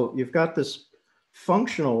 So you've got this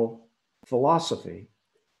functional philosophy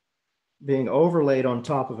being overlaid on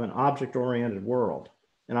top of an object-oriented world.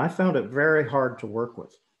 And I found it very hard to work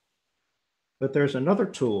with. But there's another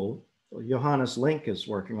tool Johannes Link is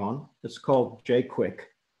working on. It's called JQuick.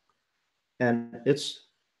 And it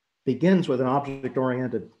begins with an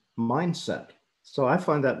object-oriented mindset. So I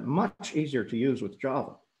find that much easier to use with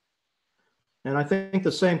Java. And I think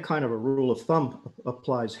the same kind of a rule of thumb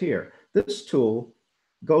applies here. This tool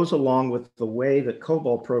goes along with the way that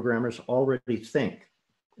COBOL programmers already think.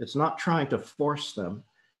 It's not trying to force them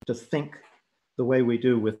to think the way we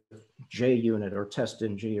do with JUnit or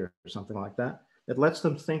TestNG or something like that. It lets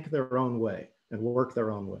them think their own way and work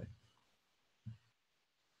their own way.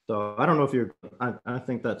 So I don't know if you're, I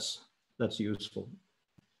think that's useful.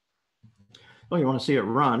 Oh, you want to see it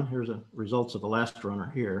run? Here's the results of the last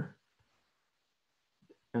runner here.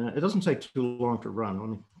 And it doesn't take too long to run. Let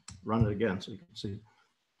me run it again so you can see.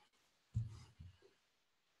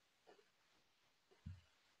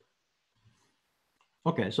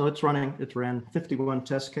 Okay, so it's running. It ran 51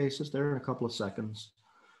 test cases there in a couple of seconds.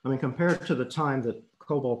 I mean, compared to the time that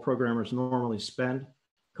COBOL programmers normally spend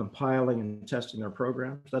compiling and testing their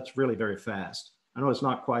programs, that's really very fast. I know it's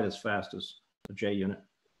not quite as fast as a JUnit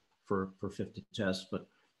for 50 tests, but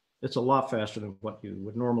it's a lot faster than what you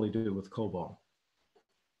would normally do with COBOL.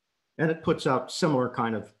 And it puts out similar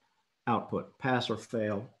kind of output, pass or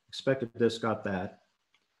fail, expected this, got that.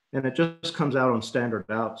 And it just comes out on standard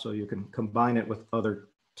out, so you can combine it with other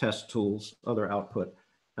test tools, other output,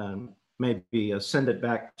 maybe send it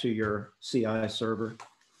back to your CI server.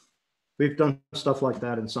 We've done stuff like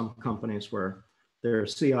that in some companies where their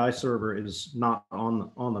CI server is not on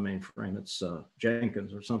the mainframe, it's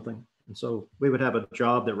Jenkins or something. And so we would have a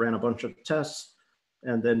job that ran a bunch of tests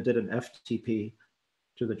and then did an FTP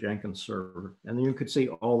to the Jenkins server. And then you could see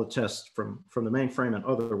all the tests from the mainframe and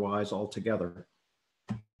otherwise all together.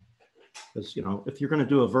 Because, you know, if you're going to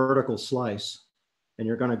do a vertical slice and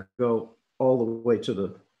you're going to go all the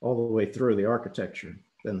way through the architecture,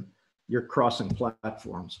 then you're crossing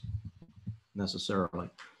platforms necessarily.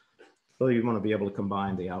 So you want to be able to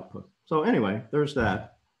combine the output. So anyway, there's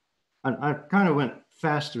that. I kind of went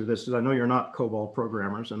fast through this because I know you're not COBOL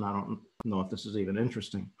programmers, and I don't know if this is even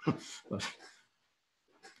interesting. but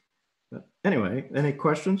anyway, any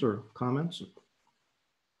questions or comments?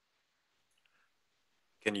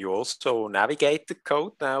 Can you also navigate the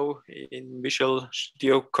code now in Visual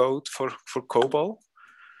Studio Code for COBOL?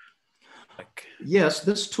 Yes,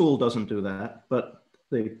 this tool doesn't do that, but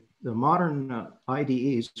the modern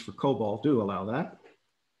IDEs for COBOL do allow that.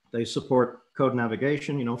 They support code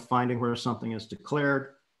navigation, you know, finding where something is declared,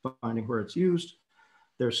 finding where it's used.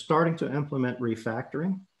 They're starting to implement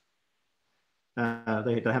refactoring.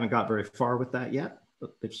 They haven't got very far with that yet,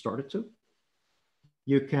 but they've started to.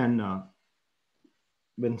 You can,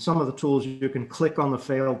 in some of the tools, you can click on the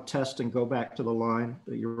failed test and go back to the line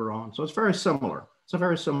that you were on. So it's very similar. It's a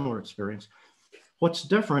very similar experience. What's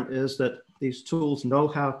different is that these tools know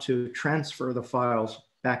how to transfer the files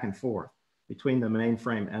back and forth between the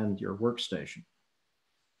mainframe and your workstation.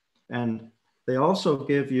 And they also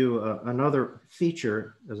give you another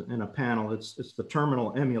feature in a panel. It's the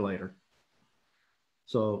terminal emulator.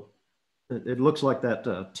 So it looks like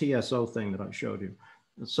that TSO thing that I showed you,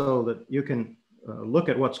 so that you can look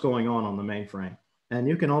at what's going on the mainframe. And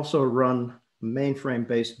you can also run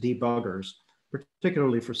mainframe-based debuggers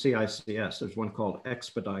particularly for CICS. There's one called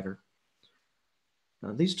Expediter.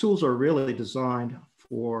 These tools are really designed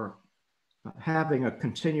for having a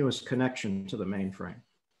continuous connection to the mainframe.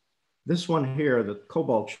 This one here, the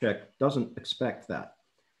COBOL check, doesn't expect that.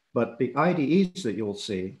 But the IDEs that you'll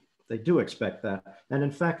see, they do expect that. And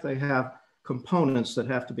in fact, they have components that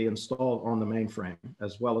have to be installed on the mainframe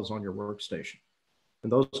as well as on your workstation.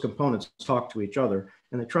 And those components talk to each other,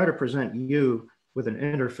 and they try to present you with an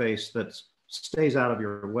interface that stays out of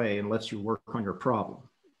your way and lets you work on your problem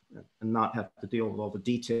and not have to deal with all the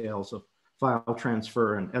details of file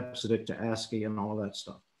transfer and EBCDIC to ASCII and all of that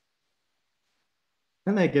stuff.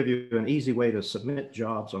 And they give you an easy way to submit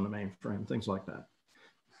jobs on the mainframe, things like that.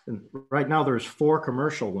 And right now there's 4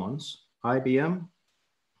 commercial ones: IBM,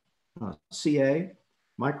 CA,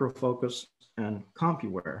 Micro Focus, and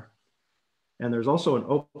CompuWare. And there's also an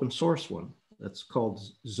open source one that's called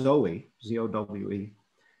Zoe, Z-O-W-E.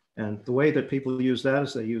 And the way that people use that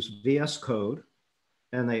is they use VS Code,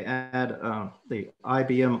 and they add the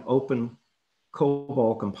IBM Open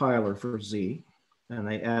COBOL compiler for Z, and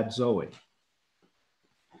they add Zoe.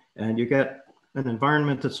 And you get an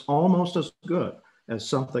environment that's almost as good as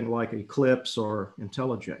something like Eclipse or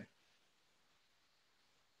IntelliJ.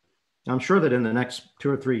 I'm sure that in the next 2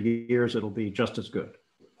 or 3 years, it'll be just as good,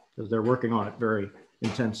 because they're working on it very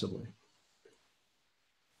intensively.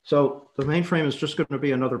 So the mainframe is just going to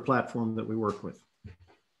be another platform that we work with.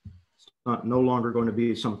 It's no longer going to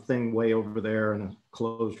be something way over there in a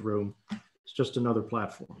closed room. It's just another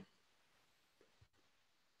platform.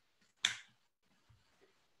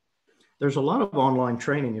 There's a lot of online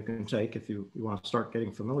training you can take if you want to start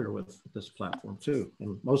getting familiar with this platform too,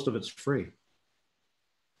 and most of it's free.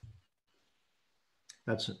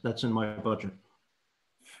 That's in my budget.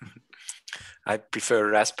 I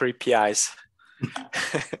prefer Raspberry Pis,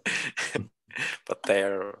 but they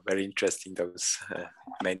are very interesting, those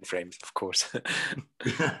mainframes, of course.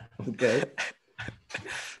 Okay.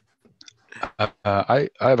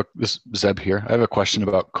 This is Zeb here. I have a question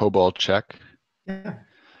about COBOL check. Yeah.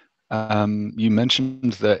 You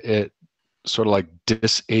mentioned that it sort of like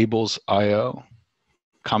disables IO,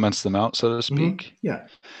 comments them out, so to speak. Mm-hmm. Yeah.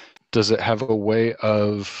 Does it have a way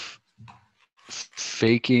of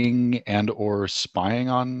faking and or spying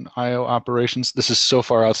on IO operations? This is so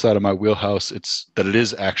far outside of my wheelhouse, it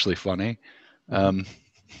is actually funny.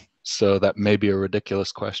 So that may be a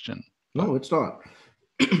ridiculous question. No, it's not.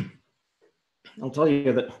 I'll tell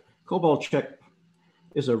you that COBOL check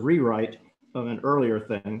is a rewrite of an earlier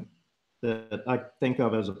thing that I think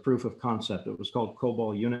of as a proof of concept. It was called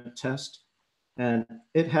COBOL unit test, and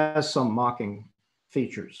it has some mocking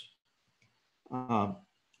features.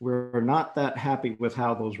 We're not that happy with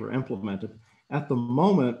how those were implemented. At the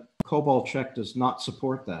moment, COBOL check does not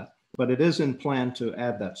support that, but it is in plan to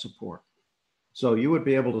add that support. So you would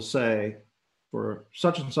be able to say, for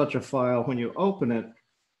such and such a file, when you open it,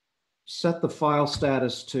 set the file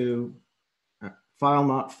status to file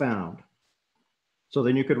not found. So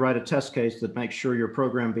then you could write a test case that makes sure your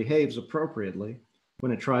program behaves appropriately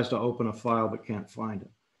when it tries to open a file but can't find it.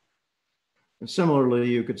 And similarly,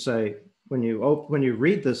 you could say, when you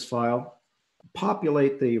read this file,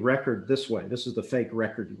 populate the record this way. This is the fake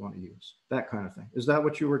record you want to use, that kind of thing. Is that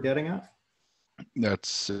what you were getting at?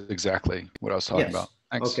 That's exactly what I was talking about.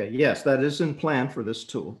 Thanks. Okay, yes, that is in plan for this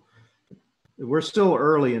tool. We're still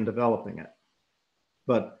early in developing it,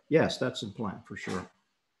 but yes, that's in plan for sure.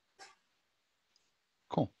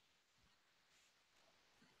 Cool.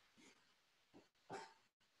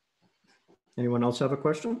 Anyone else have a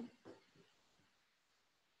question?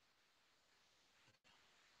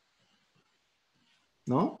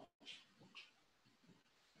 No?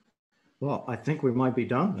 Well, I think we might be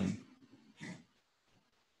done then.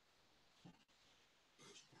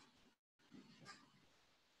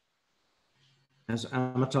 Has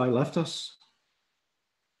Amitai left us?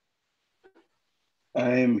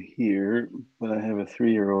 I'm here, but I have a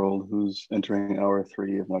 3-year-old who's entering hour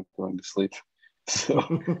 3 of not going to sleep. So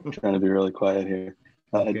I'm trying to be really quiet here.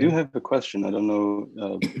 Okay. I do have a question. I don't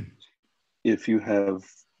know if you have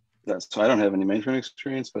that. So I don't have any mainframe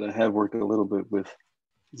experience, but I have worked a little bit with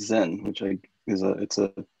Zen, which it's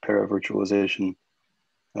a para-virtualization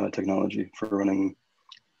technology for running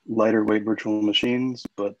lighter weight virtual machines,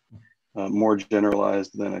 but more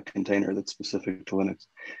generalized than a container that's specific to Linux.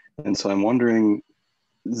 And so I'm wondering,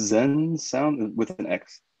 Zen sound with an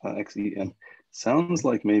X, X-E-N, sounds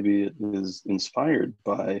like maybe it is inspired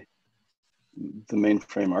by the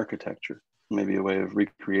mainframe architecture, maybe a way of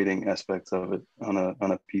recreating aspects of it on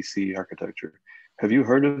a PC architecture. Have you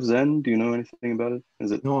heard of Zen? Do you know anything about it?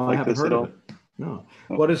 Is it No, like I haven't this heard at all? of it. No.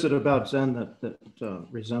 Oh. What is it about Zen that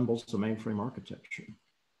resembles the mainframe architecture?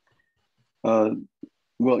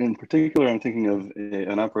 Well, in particular, I'm thinking of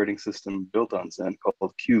an operating system built on Zen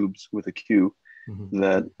called Cubes with a Q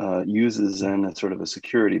that uses Zen as sort of a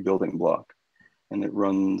security building block. And it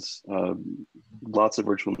runs lots of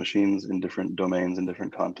virtual machines in different domains, in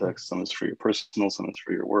different contexts. Some is for your personal, some is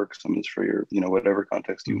for your work, some is for your, whatever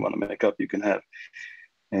context you want to make up, you can have.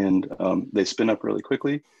 And they spin up really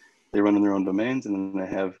quickly. They run in their own domains, and then they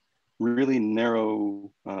have really narrow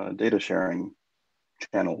data sharing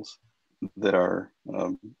channels that are,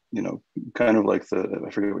 kind of like I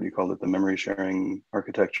forget what you called it, the memory sharing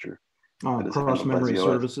architecture. Cross memory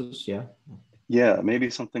services, yeah. Yeah, maybe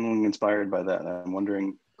something inspired by that. I'm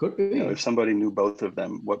wondering, could be, if somebody knew both of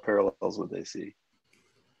them, what parallels would they see?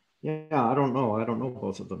 Yeah, I don't know. I don't know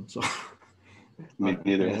both of them, so me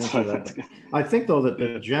neither. I think though that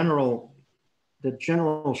the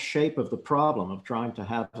general shape of the problem of trying to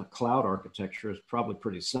have a cloud architecture is probably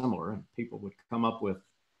pretty similar, and people would come up with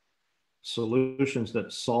solutions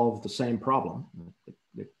that solve the same problem.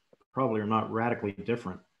 They probably are not radically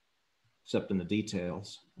different, except in the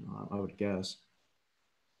details, I would guess.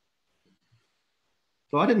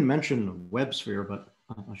 So I didn't mention WebSphere, but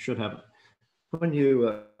I should have. When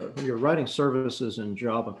you're writing services in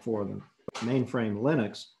Java for the mainframe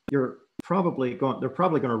Linux, they're probably going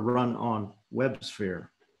to run on WebSphere,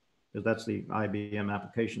 because that's the IBM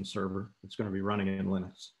application server. It's going to be running in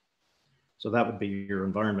Linux. So that would be your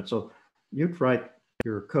environment. So you'd write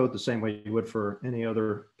your code the same way you would for any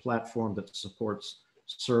other platform that supports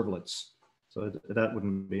servlets. So that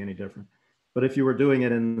wouldn't be any different. But if you were doing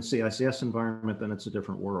it in the CICS environment, then it's a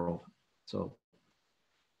different world. So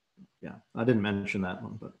yeah, I didn't mention that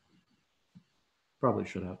one, but probably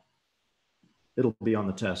should have. It'll be on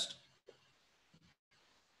the test.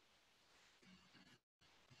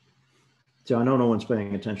 So I know no one's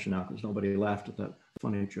paying attention now because nobody laughed at that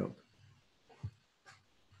funny joke.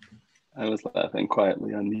 I was laughing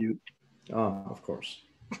quietly on mute. Oh, of course.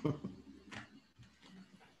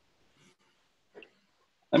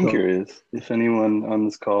 I'm curious if anyone on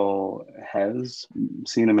this call has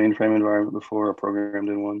seen a mainframe environment before or programmed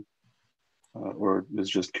in one, or is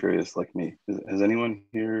just curious like me. Has anyone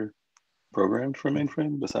here programmed for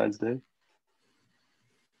mainframe besides Dave?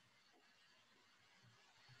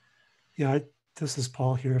 Yeah, this is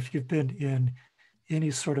Paul here. If you've been in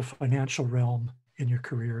any sort of financial realm in your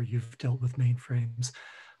career, you've dealt with mainframes.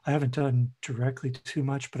 I haven't done directly too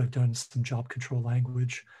much, but I've done some job control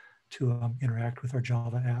language to interact with our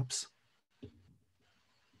Java apps.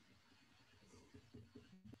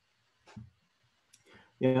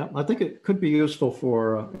 Yeah, I think it could be useful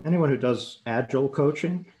for anyone who does agile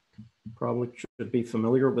coaching. Probably should be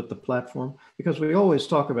familiar with the platform, because we always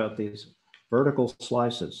talk about these vertical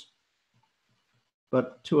slices.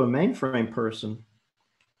 But to a mainframe person,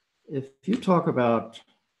 if you talk about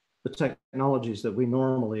the technologies that we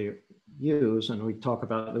normally use, and we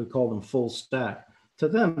call them full stack, to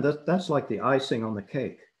them, that's like the icing on the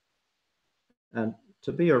cake. And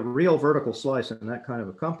to be a real vertical slice in that kind of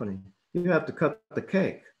a company, you have to cut the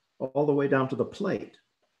cake all the way down to the plate.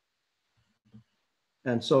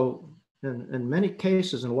 And so in many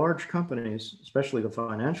cases, in large companies, especially the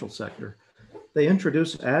financial sector, they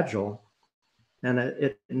introduce Agile, and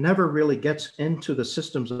it never really gets into the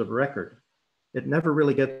systems of record. It never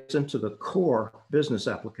really gets into the core business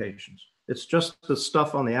applications. It's just the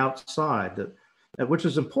stuff on the outside, which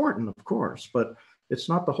is important, of course, but it's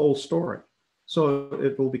not the whole story. So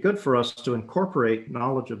it will be good for us to incorporate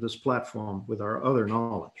knowledge of this platform with our other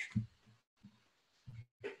knowledge.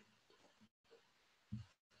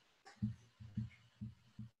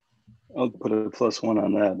 I'll put a +1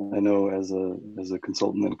 on that. I know as a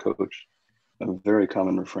consultant and coach, a very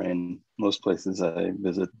common refrain most places I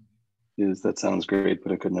visit is, that sounds great,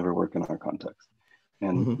 but it could never work in our context.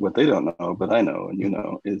 And what they don't know, but I know, and you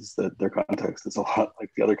know, is that their context is a lot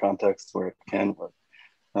like the other contexts where it can work.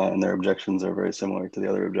 And their objections are very similar to the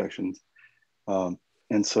other objections.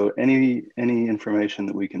 And so any information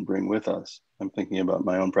that we can bring with us, I'm thinking about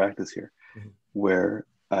my own practice here, where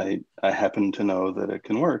I happen to know that it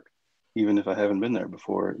can work, even if I haven't been there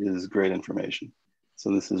before, is great information.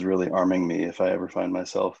 So this is really arming me if I ever find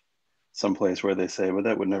myself someplace where they say, well,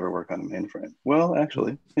 that would never work on a mainframe. Well,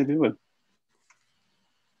 actually, maybe it would.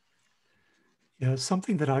 Yeah,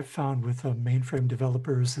 something that I've found with mainframe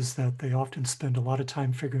developers is that they often spend a lot of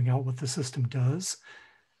time figuring out what the system does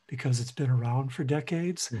because it's been around for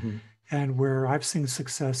decades. And where I've seen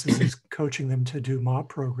success is coaching them to do mob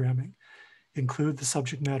programming, include the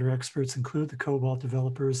subject matter experts, include the COBOL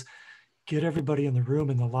developers, get everybody in the room,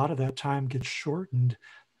 and a lot of that time gets shortened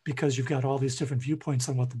because you've got all these different viewpoints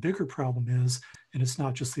on what the bigger problem is, and it's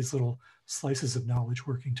not just these little slices of knowledge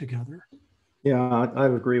working together. Yeah, I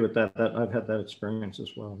agree with that. I've had that experience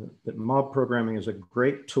as well. That mob programming is a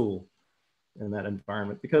great tool in that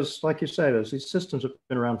environment because, like you say, these systems have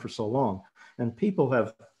been around for so long, and people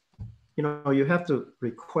have, you have to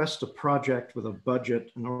request a project with a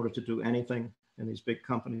budget in order to do anything in these big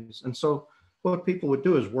companies. And so what people would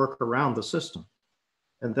do is work around the system,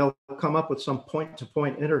 and they'll come up with some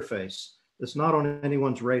point-to-point interface that's not on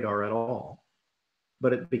anyone's radar at all,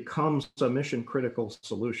 but it becomes a mission-critical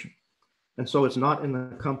solution. And so it's not in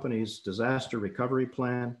the company's disaster recovery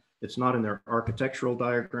plan. It's not in their architectural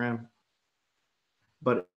diagram.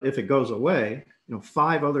 But if it goes away,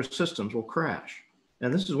 5 other systems will crash.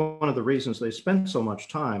 And this is one of the reasons they spend so much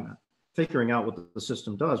time figuring out what the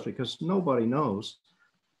system does, because nobody knows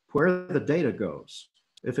where the data goes,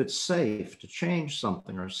 if it's safe to change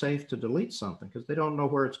something or safe to delete something, because they don't know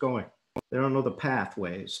where it's going. They don't know the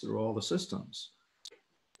pathways through all the systems.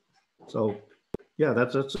 So yeah,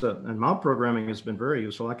 and mob programming has been very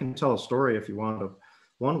useful. I can tell a story if you want of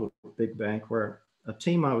one big bank where a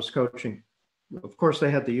team I was coaching, of course,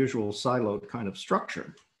 they had the usual siloed kind of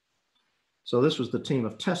structure. So this was the team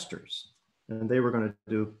of testers, and they were going to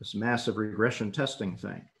do this massive regression testing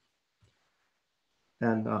thing.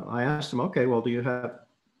 And I asked them, okay, well,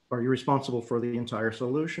 are you responsible for the entire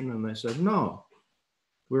solution? And they said, no,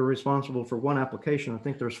 we're responsible for one application. I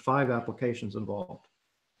think there's 5 applications involved.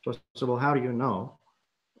 So I said, well, how do you know?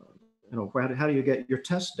 How do you get your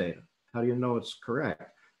test data? How do you know it's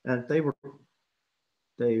correct? And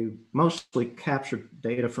they mostly captured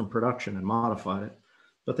data from production and modified it,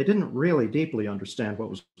 but they didn't really deeply understand what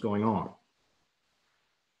was going on.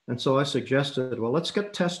 And so I suggested, well, let's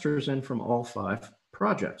get testers in from all 5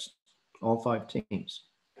 projects, all 5 teams.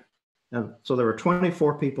 And so there were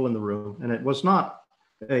 24 people in the room, and it was not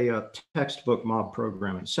a textbook mob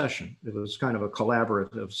programming session. It was kind of a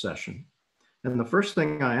collaborative session. And the first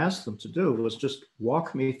thing I asked them to do was just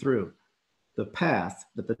walk me through the path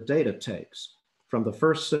that the data takes from the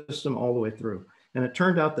first system all the way through. And it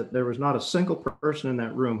turned out that there was not a single person in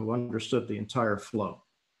that room who understood the entire flow.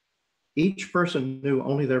 Each person knew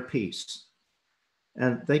only their piece.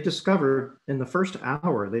 And they discovered in the first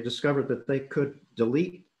hour, that they could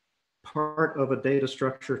delete part of a data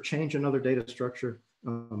structure, change another data structure,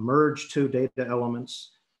 merge 2 data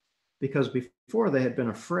elements, because before they had been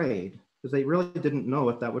afraid because they really didn't know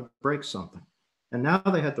if that would break something. And now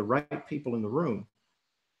they had the right people in the room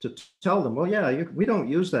to tell them, well, yeah, we don't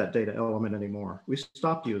use that data element anymore. We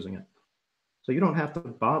stopped using it. So you don't have to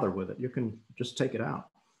bother with it. You can just take it out.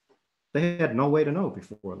 They had no way to know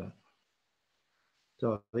before that.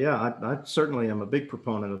 So yeah, I certainly am a big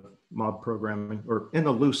proponent of mob programming, or in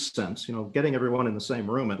the loose sense, getting everyone in the same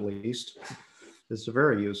room at least is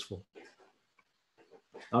very useful.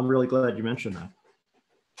 I'm really glad you mentioned that.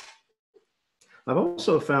 I've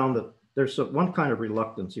also found that there's one kind of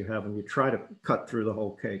reluctance you have when you try to cut through the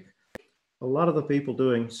whole cake. A lot of the people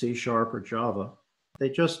doing C# or Java, they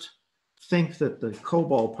just think that the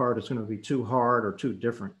COBOL part is going to be too hard or too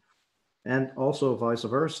different, and also vice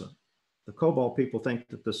versa. The COBOL people think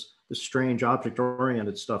that this strange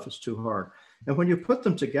object-oriented stuff is too hard. And when you put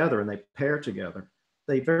them together and they pair together,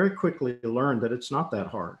 they very quickly learn that it's not that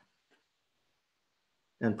hard.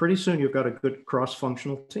 And pretty soon you've got a good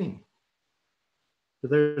cross-functional team.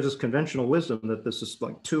 There's this conventional wisdom that this is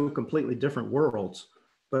like 2 completely different worlds,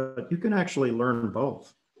 but you can actually learn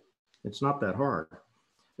both. It's not that hard.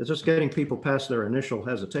 It's just getting people past their initial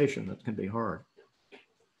hesitation that can be hard.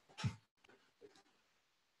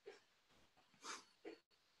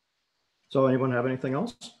 So anyone have anything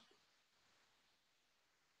else?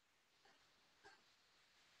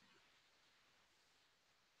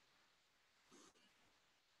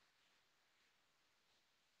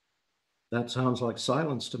 That sounds like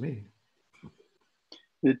silence to me.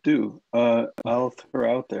 It do. I'll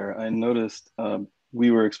throw out there, I noticed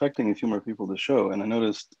we were expecting a few more people to show, and I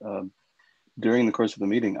noticed during the course of the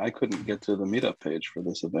meeting, I couldn't get to the meetup page for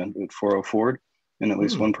this event at 4:04, and at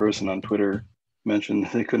least one person on Twitter mentioned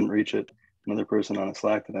they couldn't reach it, another person on a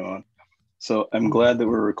Slack that I'm on. So I'm glad that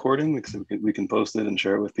we're recording because we can post it and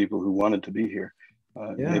share it with people who wanted to be here.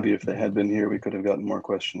 Maybe if they had been here, we could have gotten more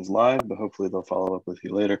questions live, but hopefully they'll follow up with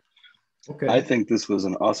you later. Okay. I think this was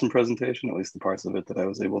an awesome presentation, at least the parts of it that I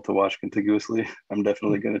was able to watch contiguously. I'm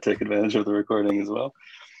definitely going to take advantage of the recording as well.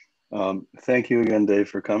 Thank you again, Dave,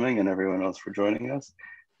 for coming, and everyone else for joining us.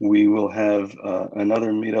 We will have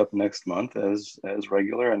another meetup next month as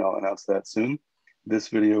regular, and I'll announce that soon. This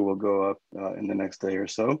video will go up in the next day or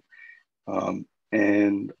so.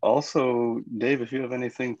 And also, Dave, if you have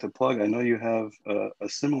anything to plug, I know you have a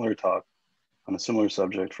similar talk on a similar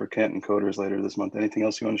subject for Canton Coders later this month. Anything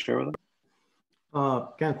else you want to share with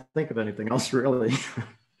us? Can't think of anything else really.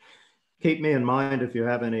 Keep me in mind if you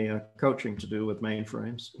have any coaching to do with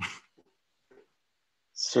mainframes.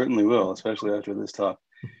 Certainly will, especially after this talk.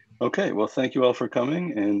 Okay, well, thank you all for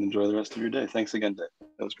coming and enjoy the rest of your day. Thanks again, Dave.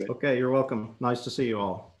 That was great. Okay, you're welcome. Nice to see you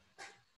all.